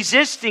 He's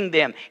resisting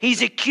them.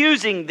 He's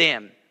accusing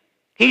them.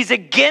 He's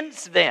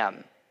against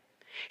them.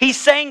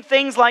 He's saying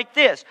things like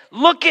this: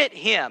 look at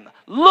him.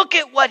 Look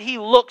at what he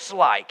looks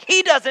like.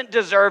 He doesn't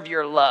deserve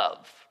your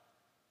love.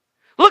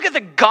 Look at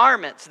the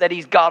garments that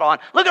he's got on.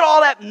 Look at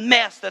all that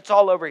mess that's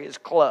all over his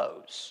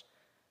clothes.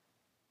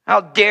 How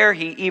dare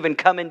he even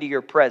come into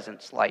your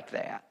presence like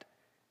that?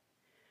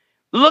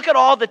 Look at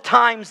all the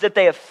times that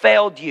they have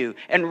failed you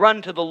and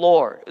run to the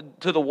Lord,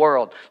 to the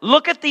world.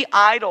 Look at the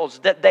idols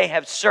that they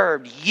have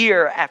served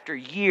year after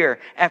year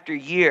after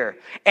year,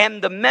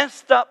 and the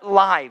messed up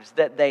lives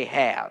that they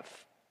have.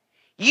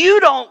 You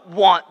don't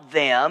want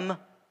them.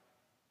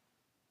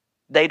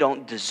 They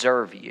don't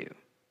deserve you.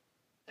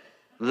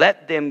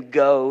 Let them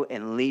go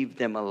and leave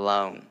them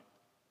alone.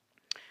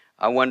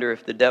 I wonder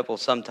if the devil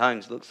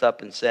sometimes looks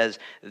up and says,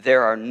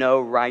 there are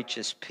no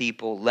righteous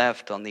people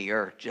left on the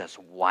earth. Just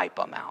wipe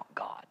them out,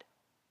 God.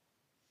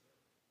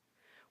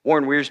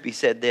 Warren Wiersbe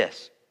said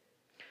this: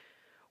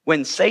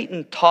 when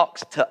Satan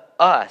talks to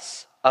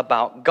us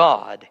about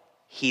God,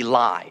 he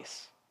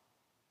lies.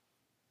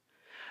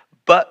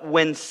 But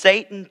when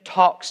Satan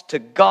talks to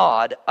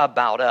God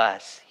about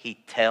us, he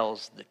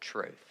tells the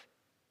truth.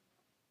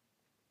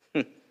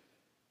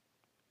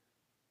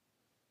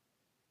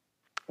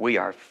 We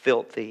are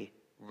filthy,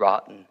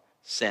 rotten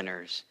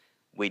sinners.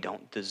 We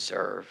don't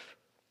deserve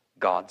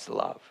God's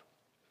love.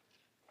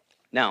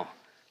 Now,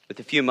 with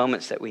the few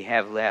moments that we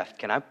have left,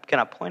 can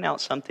I point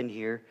out something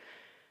here?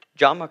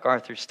 John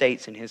MacArthur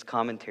states in his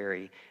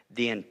commentary,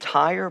 the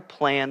entire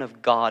plan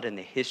of God in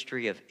the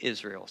history of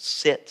Israel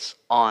sits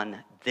on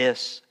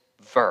this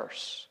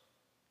verse.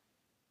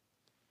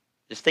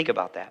 Just think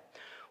about that.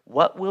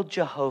 What will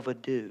Jehovah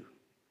do?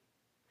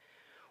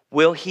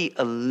 Will he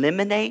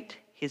eliminate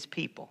his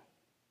people?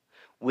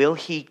 Will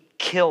he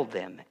kill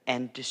them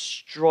and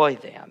destroy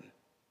them?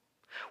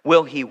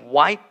 Will he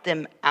wipe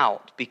them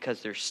out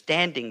because they're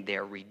standing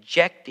there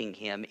rejecting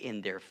him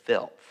in their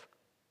filth?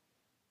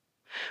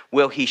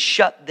 Will he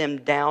shut them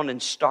down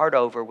and start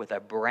over with a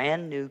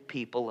brand new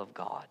people of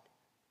God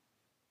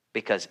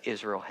because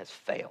Israel has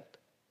failed?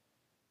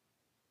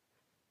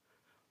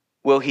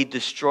 Will he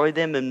destroy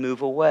them and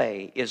move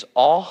away? Is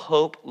all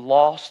hope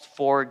lost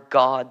for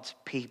God's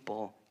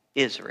people,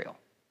 Israel?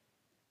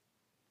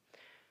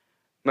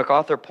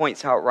 MacArthur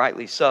points out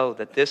rightly so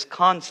that this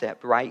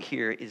concept right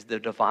here is the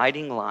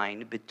dividing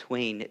line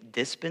between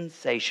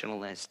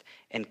dispensationalists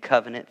and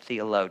covenant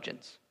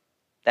theologians.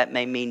 That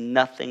may mean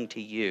nothing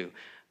to you,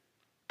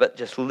 but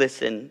just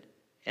listen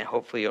and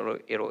hopefully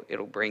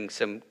it'll bring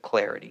some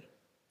clarity.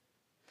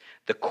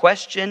 The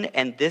question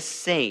and this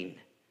scene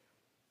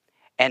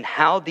and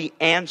how the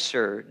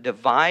answer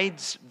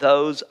divides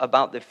those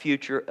about the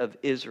future of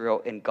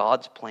Israel and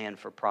God's plan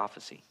for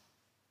prophecy.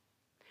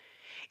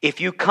 If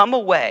you come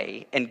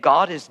away and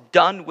God is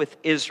done with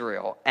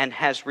Israel and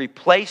has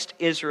replaced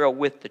Israel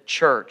with the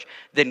church,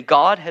 then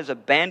God has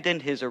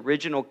abandoned his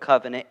original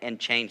covenant and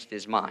changed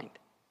his mind.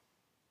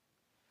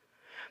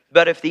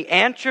 But if the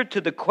answer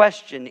to the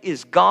question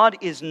is God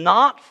is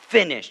not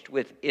finished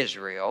with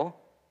Israel,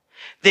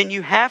 then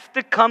you have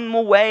to come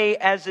away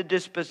as a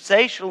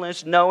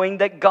dispensationalist knowing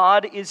that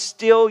God is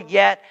still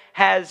yet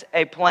has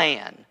a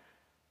plan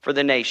for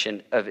the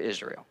nation of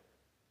Israel.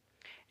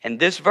 And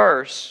this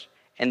verse,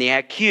 and the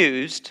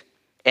accused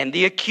and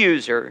the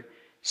accuser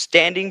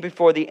standing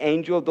before the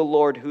angel of the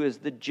Lord who is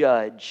the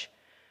judge,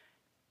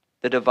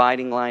 the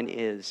dividing line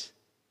is,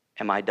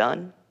 am I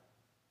done?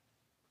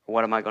 Or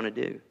what am I going to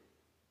do?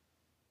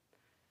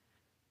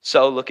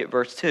 So look at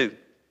verse 2.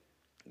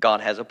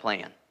 God has a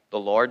plan. The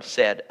Lord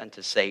said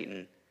unto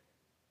Satan,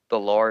 the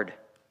Lord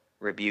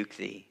rebuke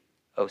thee,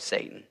 O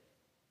Satan.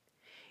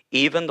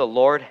 Even the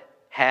Lord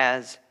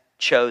has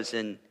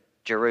chosen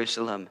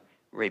Jerusalem,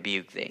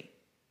 rebuke thee.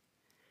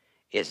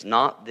 Is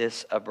not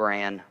this a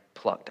brand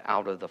plucked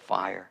out of the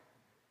fire?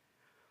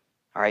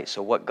 All right,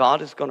 so what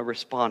God is going to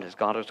respond is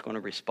God is going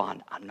to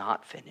respond, I'm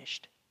not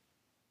finished.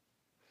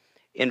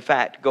 In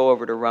fact, go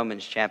over to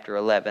Romans chapter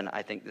 11.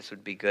 I think this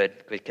would be good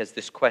because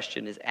this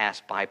question is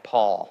asked by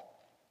Paul.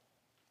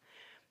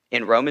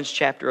 In Romans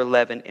chapter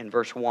 11 in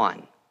verse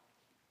 1,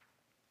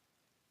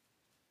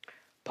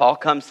 Paul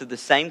comes to the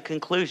same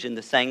conclusion,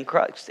 the same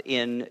crux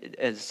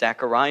as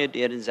Zechariah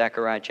did in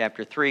Zechariah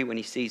chapter 3 when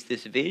he sees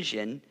this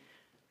vision.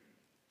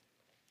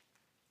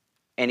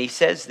 And he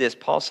says this,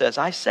 Paul says,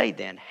 I say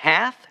then,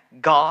 hath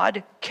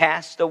God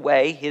cast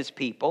away his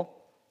people?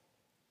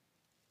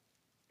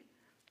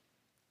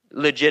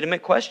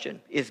 Legitimate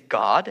question. Is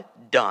God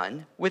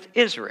done with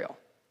Israel?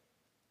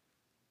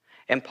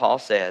 And Paul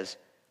says,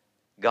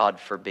 God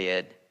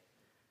forbid.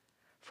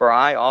 For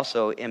I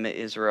also am an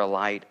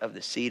Israelite of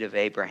the seed of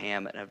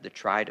Abraham and of the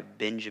tribe of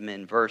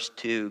Benjamin. Verse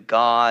 2,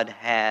 God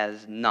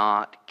has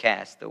not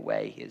cast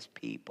away his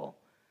people,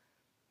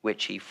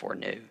 which he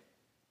foreknew.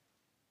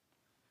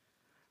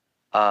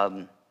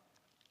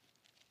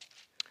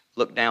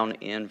 Look down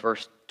in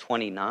verse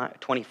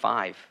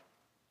 25,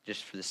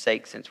 just for the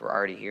sake, since we're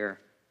already here.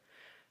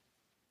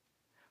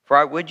 For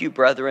I would you,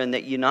 brethren,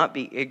 that you not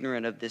be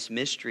ignorant of this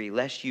mystery,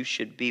 lest you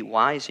should be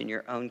wise in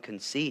your own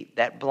conceit.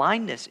 That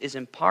blindness is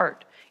in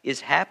part, is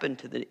happened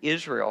to the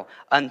Israel,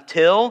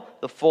 until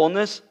the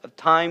fullness of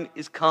time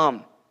is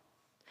come.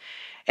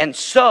 And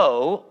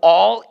so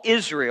all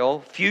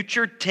Israel,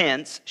 future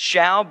tense,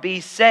 shall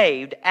be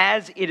saved,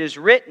 as it is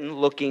written,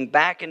 looking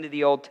back into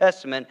the Old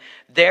Testament,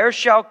 there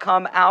shall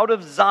come out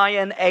of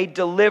Zion a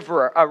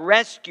deliverer, a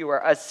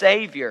rescuer, a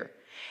savior.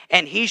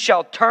 And he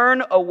shall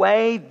turn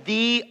away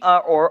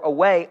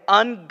away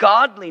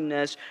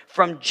ungodliness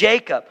from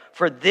Jacob.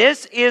 For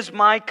this is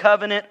my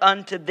covenant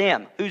unto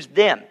them. Who's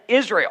them?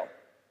 Israel.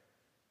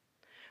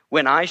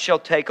 When I shall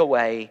take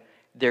away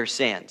their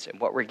sins. And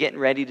what we're getting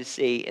ready to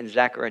see in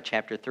Zechariah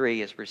chapter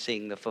 3 is we're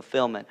seeing the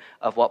fulfillment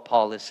of what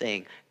Paul is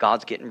saying.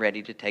 God's getting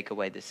ready to take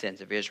away the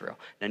sins of Israel.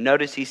 Now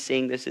notice he's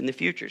seeing this in the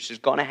future. This is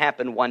going to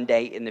happen one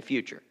day in the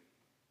future.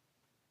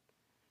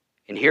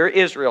 And here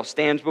Israel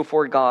stands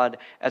before God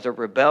as a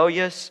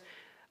rebellious,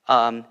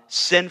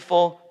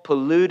 sinful,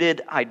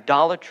 polluted,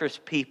 idolatrous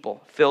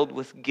people filled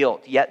with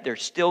guilt. Yet they're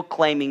still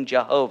claiming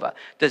Jehovah.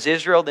 Does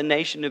Israel, the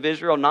nation of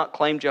Israel, not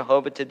claim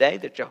Jehovah today,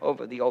 the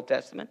Jehovah of the Old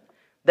Testament?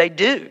 They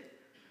do.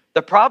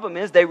 The problem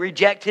is they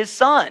reject his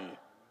son,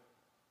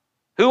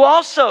 who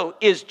also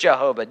is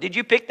Jehovah. Did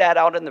you pick that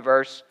out in the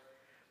verse?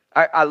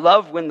 I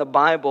love when the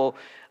Bible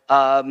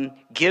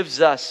gives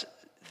us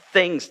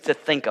things to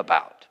think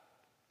about.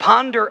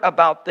 Ponder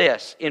about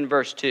this in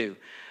verse 2.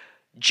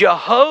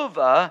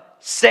 Jehovah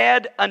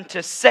said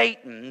unto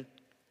Satan,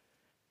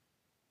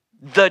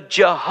 the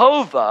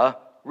Jehovah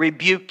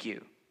rebuke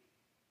you.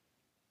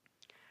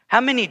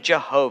 How many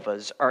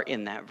Jehovahs are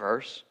in that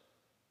verse?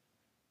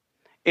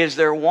 Is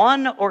there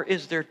one or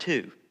is there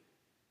two?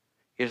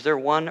 Is there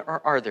one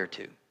or are there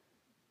two?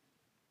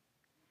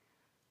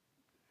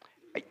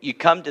 You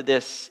come to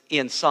this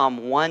in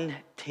Psalm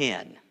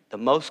 110, the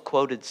most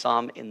quoted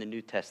psalm in the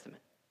New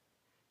Testament.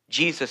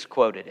 Jesus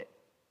quoted it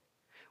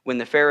when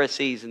the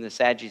Pharisees and the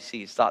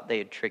Sadducees thought they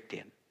had tricked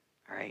him.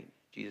 All right,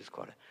 Jesus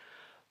quoted.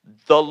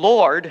 The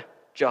Lord,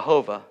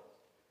 Jehovah,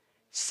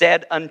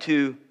 said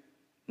unto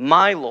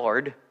my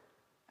Lord,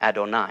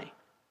 Adonai.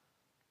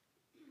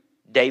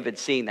 David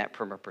seeing that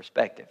from a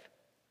perspective.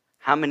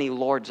 How many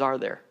lords are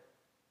there?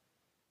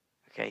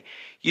 Okay.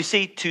 You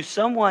see, to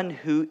someone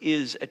who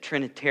is a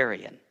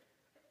Trinitarian,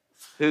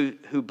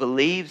 who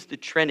believes the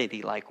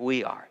Trinity like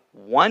we are,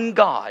 one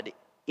God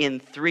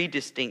in three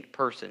distinct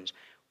persons,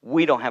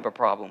 we don't have a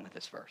problem with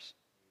this verse.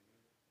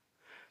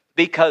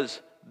 Because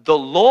the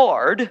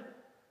Lord,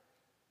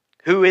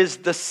 who is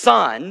the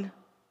Son,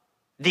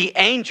 the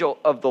angel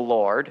of the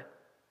Lord,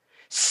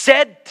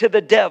 said to the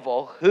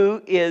devil,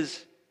 who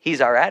is,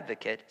 he's our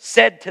advocate,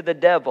 said to the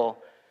devil,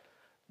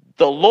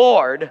 the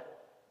Lord,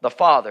 the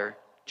Father,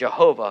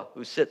 Jehovah,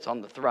 who sits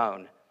on the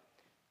throne,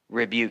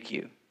 rebuke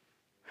you.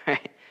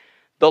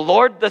 The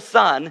Lord, the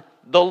Son,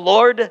 the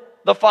Lord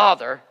the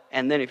Father,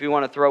 and then if you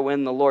want to throw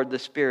in the Lord the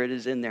Spirit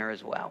is in there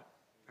as well.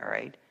 All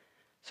right?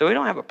 So we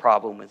don't have a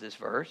problem with this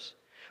verse.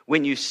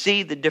 When you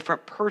see the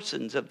different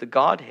persons of the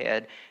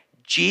Godhead,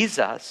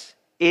 Jesus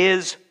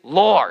is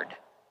Lord.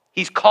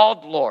 He's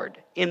called Lord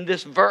in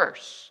this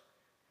verse.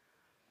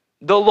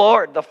 The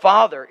Lord, the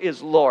Father,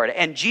 is Lord.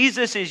 And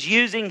Jesus is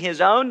using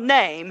his own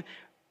name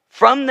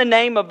from the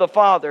name of the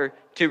Father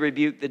to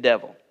rebuke the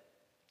devil.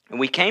 And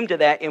we came to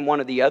that in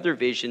one of the other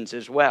visions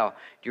as well.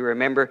 Do you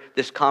remember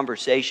this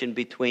conversation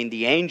between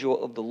the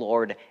angel of the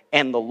Lord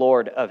and the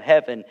Lord of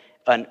heaven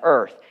and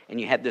earth?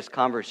 And you had this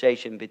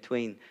conversation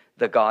between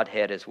the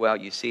Godhead as well.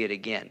 You see it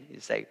again.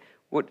 You say,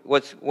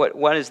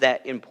 what is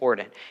that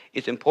important?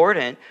 It's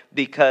important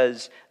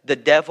because the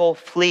devil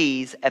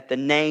flees at the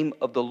name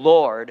of the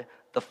Lord,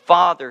 the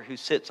Father who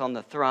sits on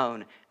the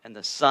throne, and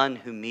the Son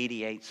who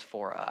mediates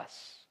for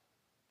us.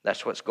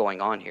 That's what's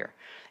going on here.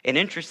 And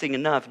interesting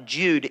enough,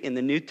 Jude in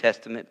the New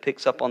Testament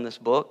picks up on this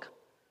book,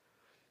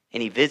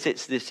 and he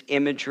visits this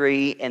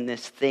imagery and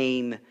this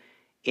theme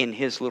in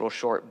his little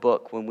short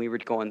book. When we were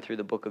going through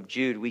the book of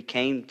Jude, we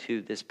came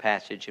to this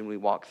passage and we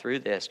walked through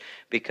this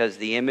because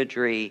the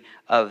imagery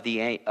of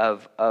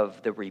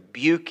the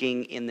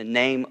rebuking in the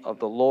name of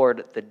the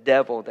Lord, the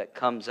devil that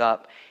comes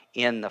up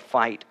in the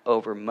fight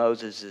over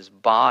Moses'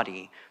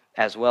 body,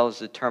 as well as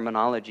the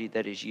terminology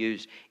that is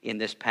used in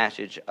this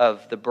passage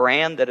of the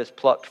brand that is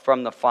plucked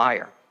from the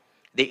fire.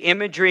 The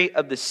imagery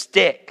of the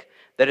stick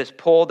that is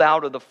pulled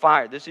out of the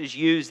fire. This is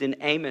used in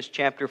Amos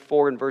chapter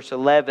 4 and verse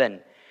 11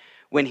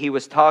 when he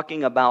was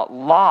talking about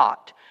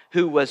Lot,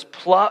 who was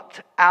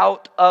plucked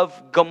out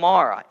of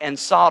Gomorrah and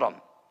Sodom.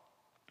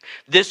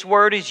 This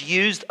word is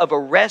used of a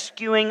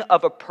rescuing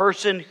of a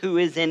person who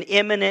is in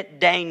imminent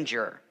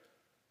danger.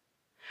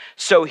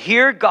 So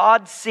here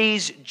God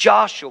sees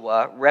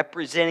Joshua,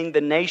 representing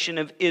the nation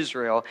of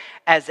Israel,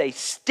 as a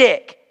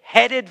stick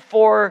headed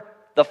for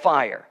the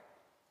fire.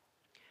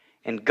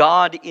 And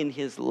God, in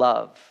his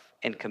love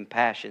and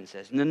compassion,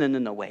 says,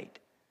 no, wait.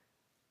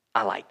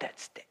 I like that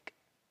stick.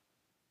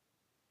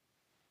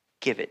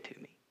 Give it to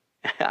me.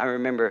 I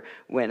remember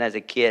when, as a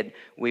kid,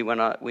 we were.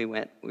 I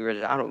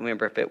don't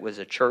remember if it was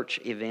a church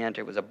event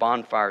or it was a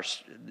bonfire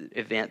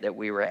event that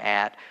we were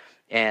at,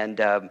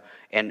 and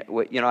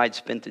I'd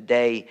spent the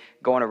day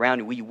going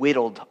around and we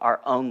whittled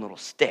our own little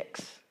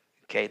sticks.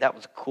 Okay, that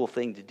was a cool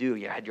thing to do.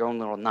 You had your own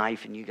little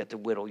knife and you got to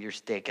whittle your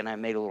stick, and I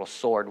made a little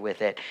sword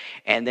with it.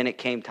 And then it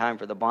came time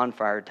for the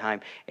bonfire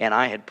time, and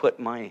I had put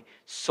my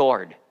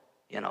sword,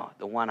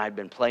 the one I'd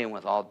been playing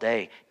with all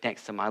day,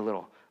 next to my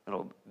little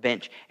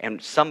bench.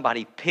 And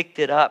somebody picked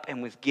it up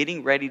and was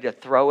getting ready to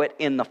throw it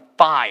in the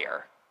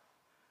fire.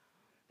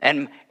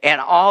 And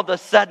all of a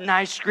sudden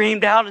I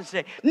screamed out and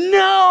said,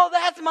 "No,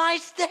 that's my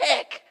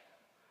stick!"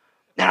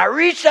 And I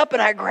reached up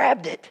and I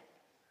grabbed it.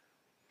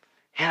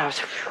 And I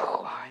was,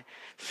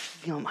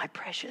 my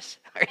precious.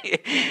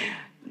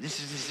 This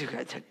is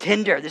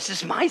tender. This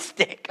is my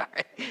stick. All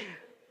right.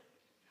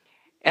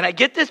 And I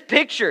get this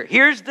picture.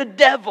 Here's the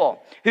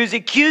devil who's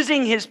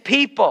accusing his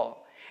people.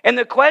 And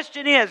the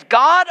question is,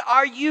 God,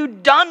 are you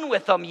done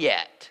with them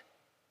yet?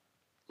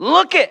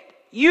 Look it.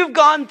 You've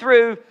gone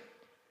through,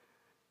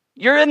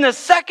 you're in the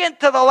second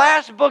to the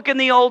last book in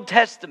the Old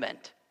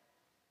Testament.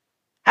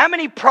 How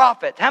many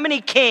prophets, how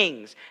many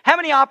kings, how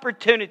many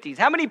opportunities,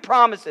 how many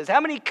promises,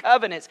 how many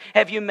covenants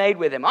have you made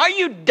with him? Are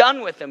you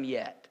done with him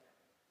yet?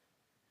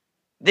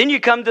 Then you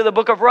come to the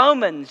book of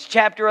Romans,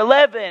 chapter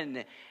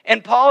 11,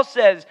 and Paul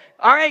says,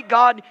 all right,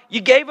 God,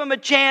 you gave them a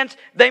chance.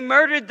 They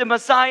murdered the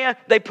Messiah.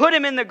 They put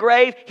him in the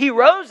grave. He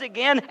rose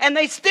again, and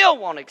they still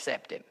won't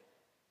accept him.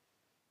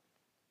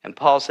 And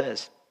Paul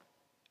says,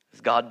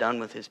 is God done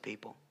with his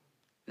people?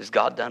 Is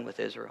God done with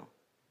Israel?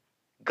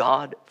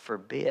 God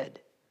forbid.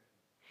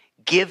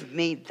 Give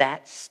me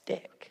that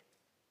stick.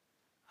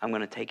 I'm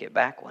going to take it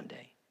back one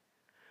day.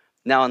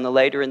 Now,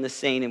 later in the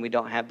scene, and we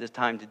don't have the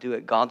time to do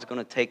it, God's going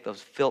to take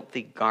those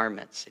filthy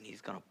garments and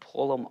he's going to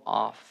pull them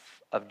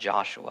off of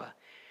Joshua.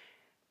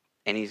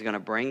 And he's going to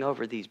bring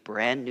over these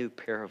brand new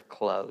pair of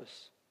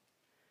clothes.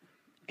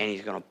 And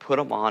he's going to put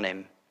them on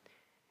him.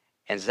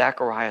 And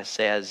Zechariah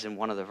says in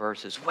one of the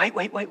verses, wait.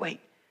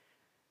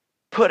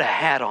 Put a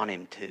hat on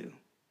him too.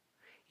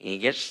 And he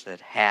gets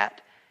that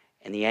hat.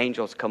 And the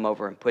angels come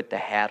over and put the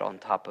hat on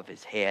top of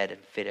his head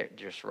and fit it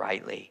just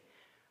rightly.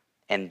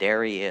 And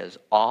there he is,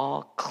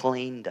 all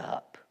cleaned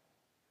up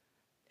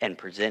and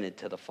presented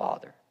to the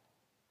Father.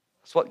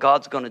 That's what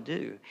God's going to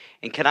do.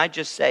 And can I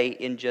just say,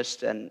 in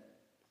just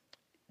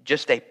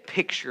a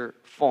picture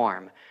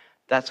form,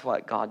 that's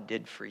what God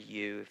did for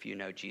you if you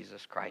know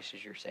Jesus Christ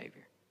as your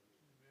Savior.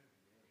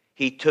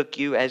 He took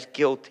you as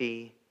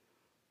guilty,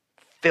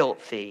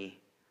 filthy,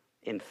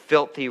 in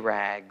filthy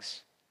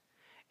rags,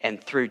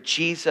 and through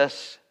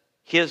Jesus,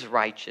 his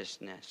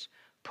righteousness,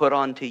 put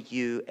onto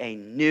you a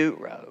new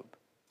robe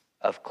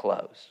of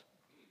clothes.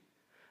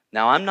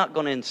 Now, I'm not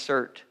going to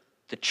insert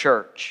the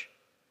church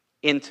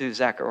into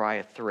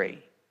Zechariah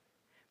 3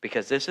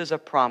 because this is a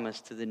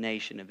promise to the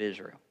nation of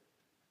Israel.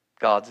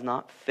 God's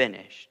not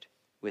finished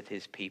with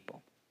his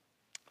people.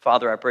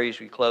 Father, I pray as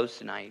we close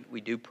tonight,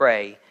 we do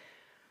pray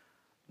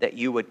that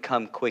you would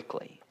come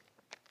quickly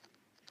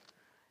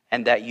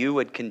and that you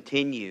would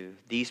continue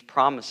these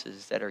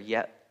promises that are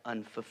yet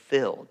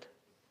unfulfilled.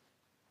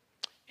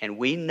 And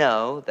we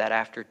know that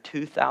after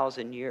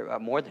 2,000 years,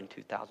 more than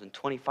 2,000,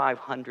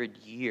 2,500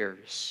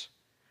 years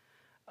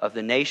of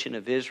the nation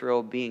of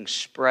Israel being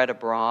spread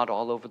abroad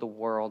all over the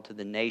world to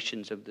the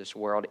nations of this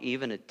world,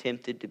 even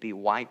attempted to be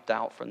wiped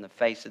out from the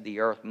face of the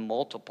earth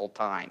multiple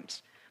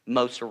times,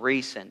 most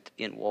recent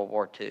in World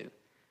War II.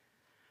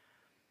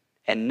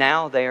 And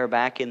now they are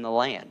back in the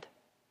land.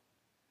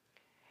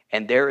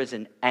 And there is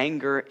an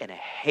anger and a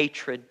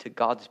hatred to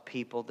God's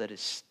people that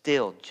is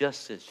still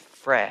just as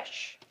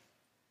fresh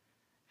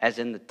as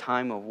in the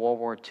time of World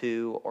War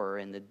II or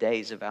in the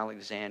days of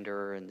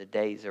Alexander or in the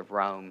days of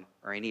Rome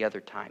or any other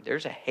time.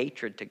 There's a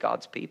hatred to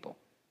God's people.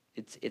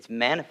 It's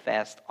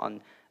manifest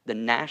on the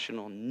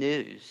national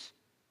news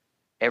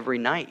every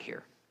night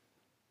here.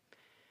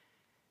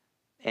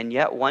 And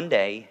yet one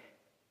day,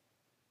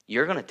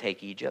 you're going to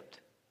take Egypt.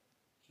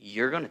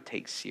 You're going to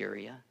take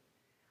Syria.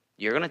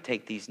 You're going to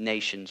take these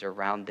nations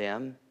around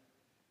them.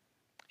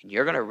 And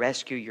you're going to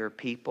rescue your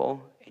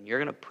people. And you're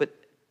going to put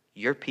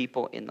your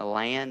people in the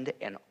land,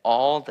 and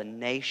all the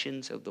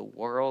nations of the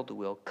world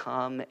will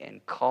come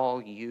and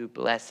call you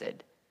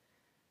blessed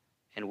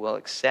and will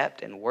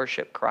accept and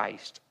worship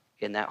Christ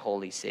in that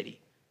holy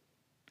city.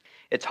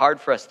 It's hard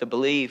for us to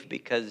believe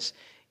because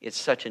it's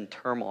such in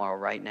turmoil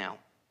right now.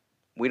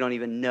 We don't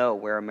even know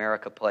where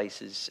America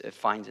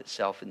finds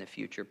itself in the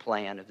future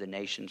plan of the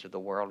nations of the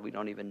world. We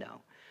don't even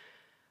know.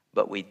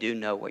 But we do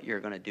know what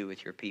you're going to do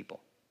with your people.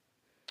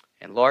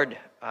 And Lord,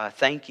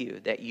 thank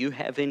you that you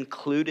have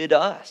included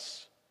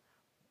us.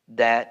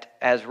 That,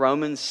 as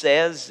Romans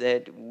says,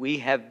 that we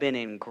have been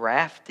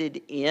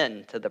engrafted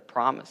into the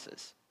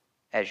promises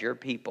as your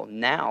people.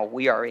 Now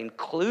we are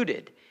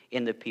included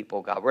in the people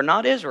of God. We're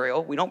not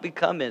Israel. We don't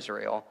become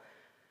Israel.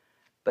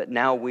 But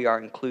now we are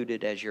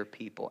included as your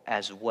people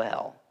as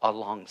well,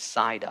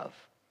 alongside of.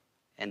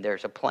 And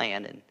there's a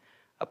plan and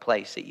a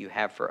place that you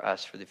have for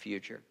us for the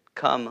future.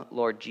 Come,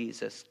 Lord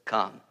Jesus,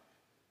 come.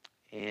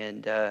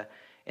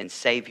 And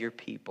save your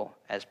people,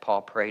 as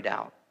Paul prayed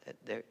out,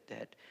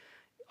 that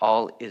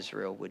all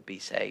Israel would be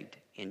saved.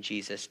 In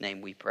Jesus'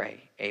 name we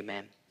pray.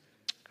 Amen.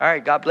 All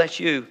right, God bless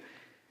you.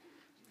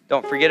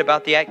 Don't forget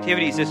about the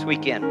activities this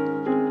weekend.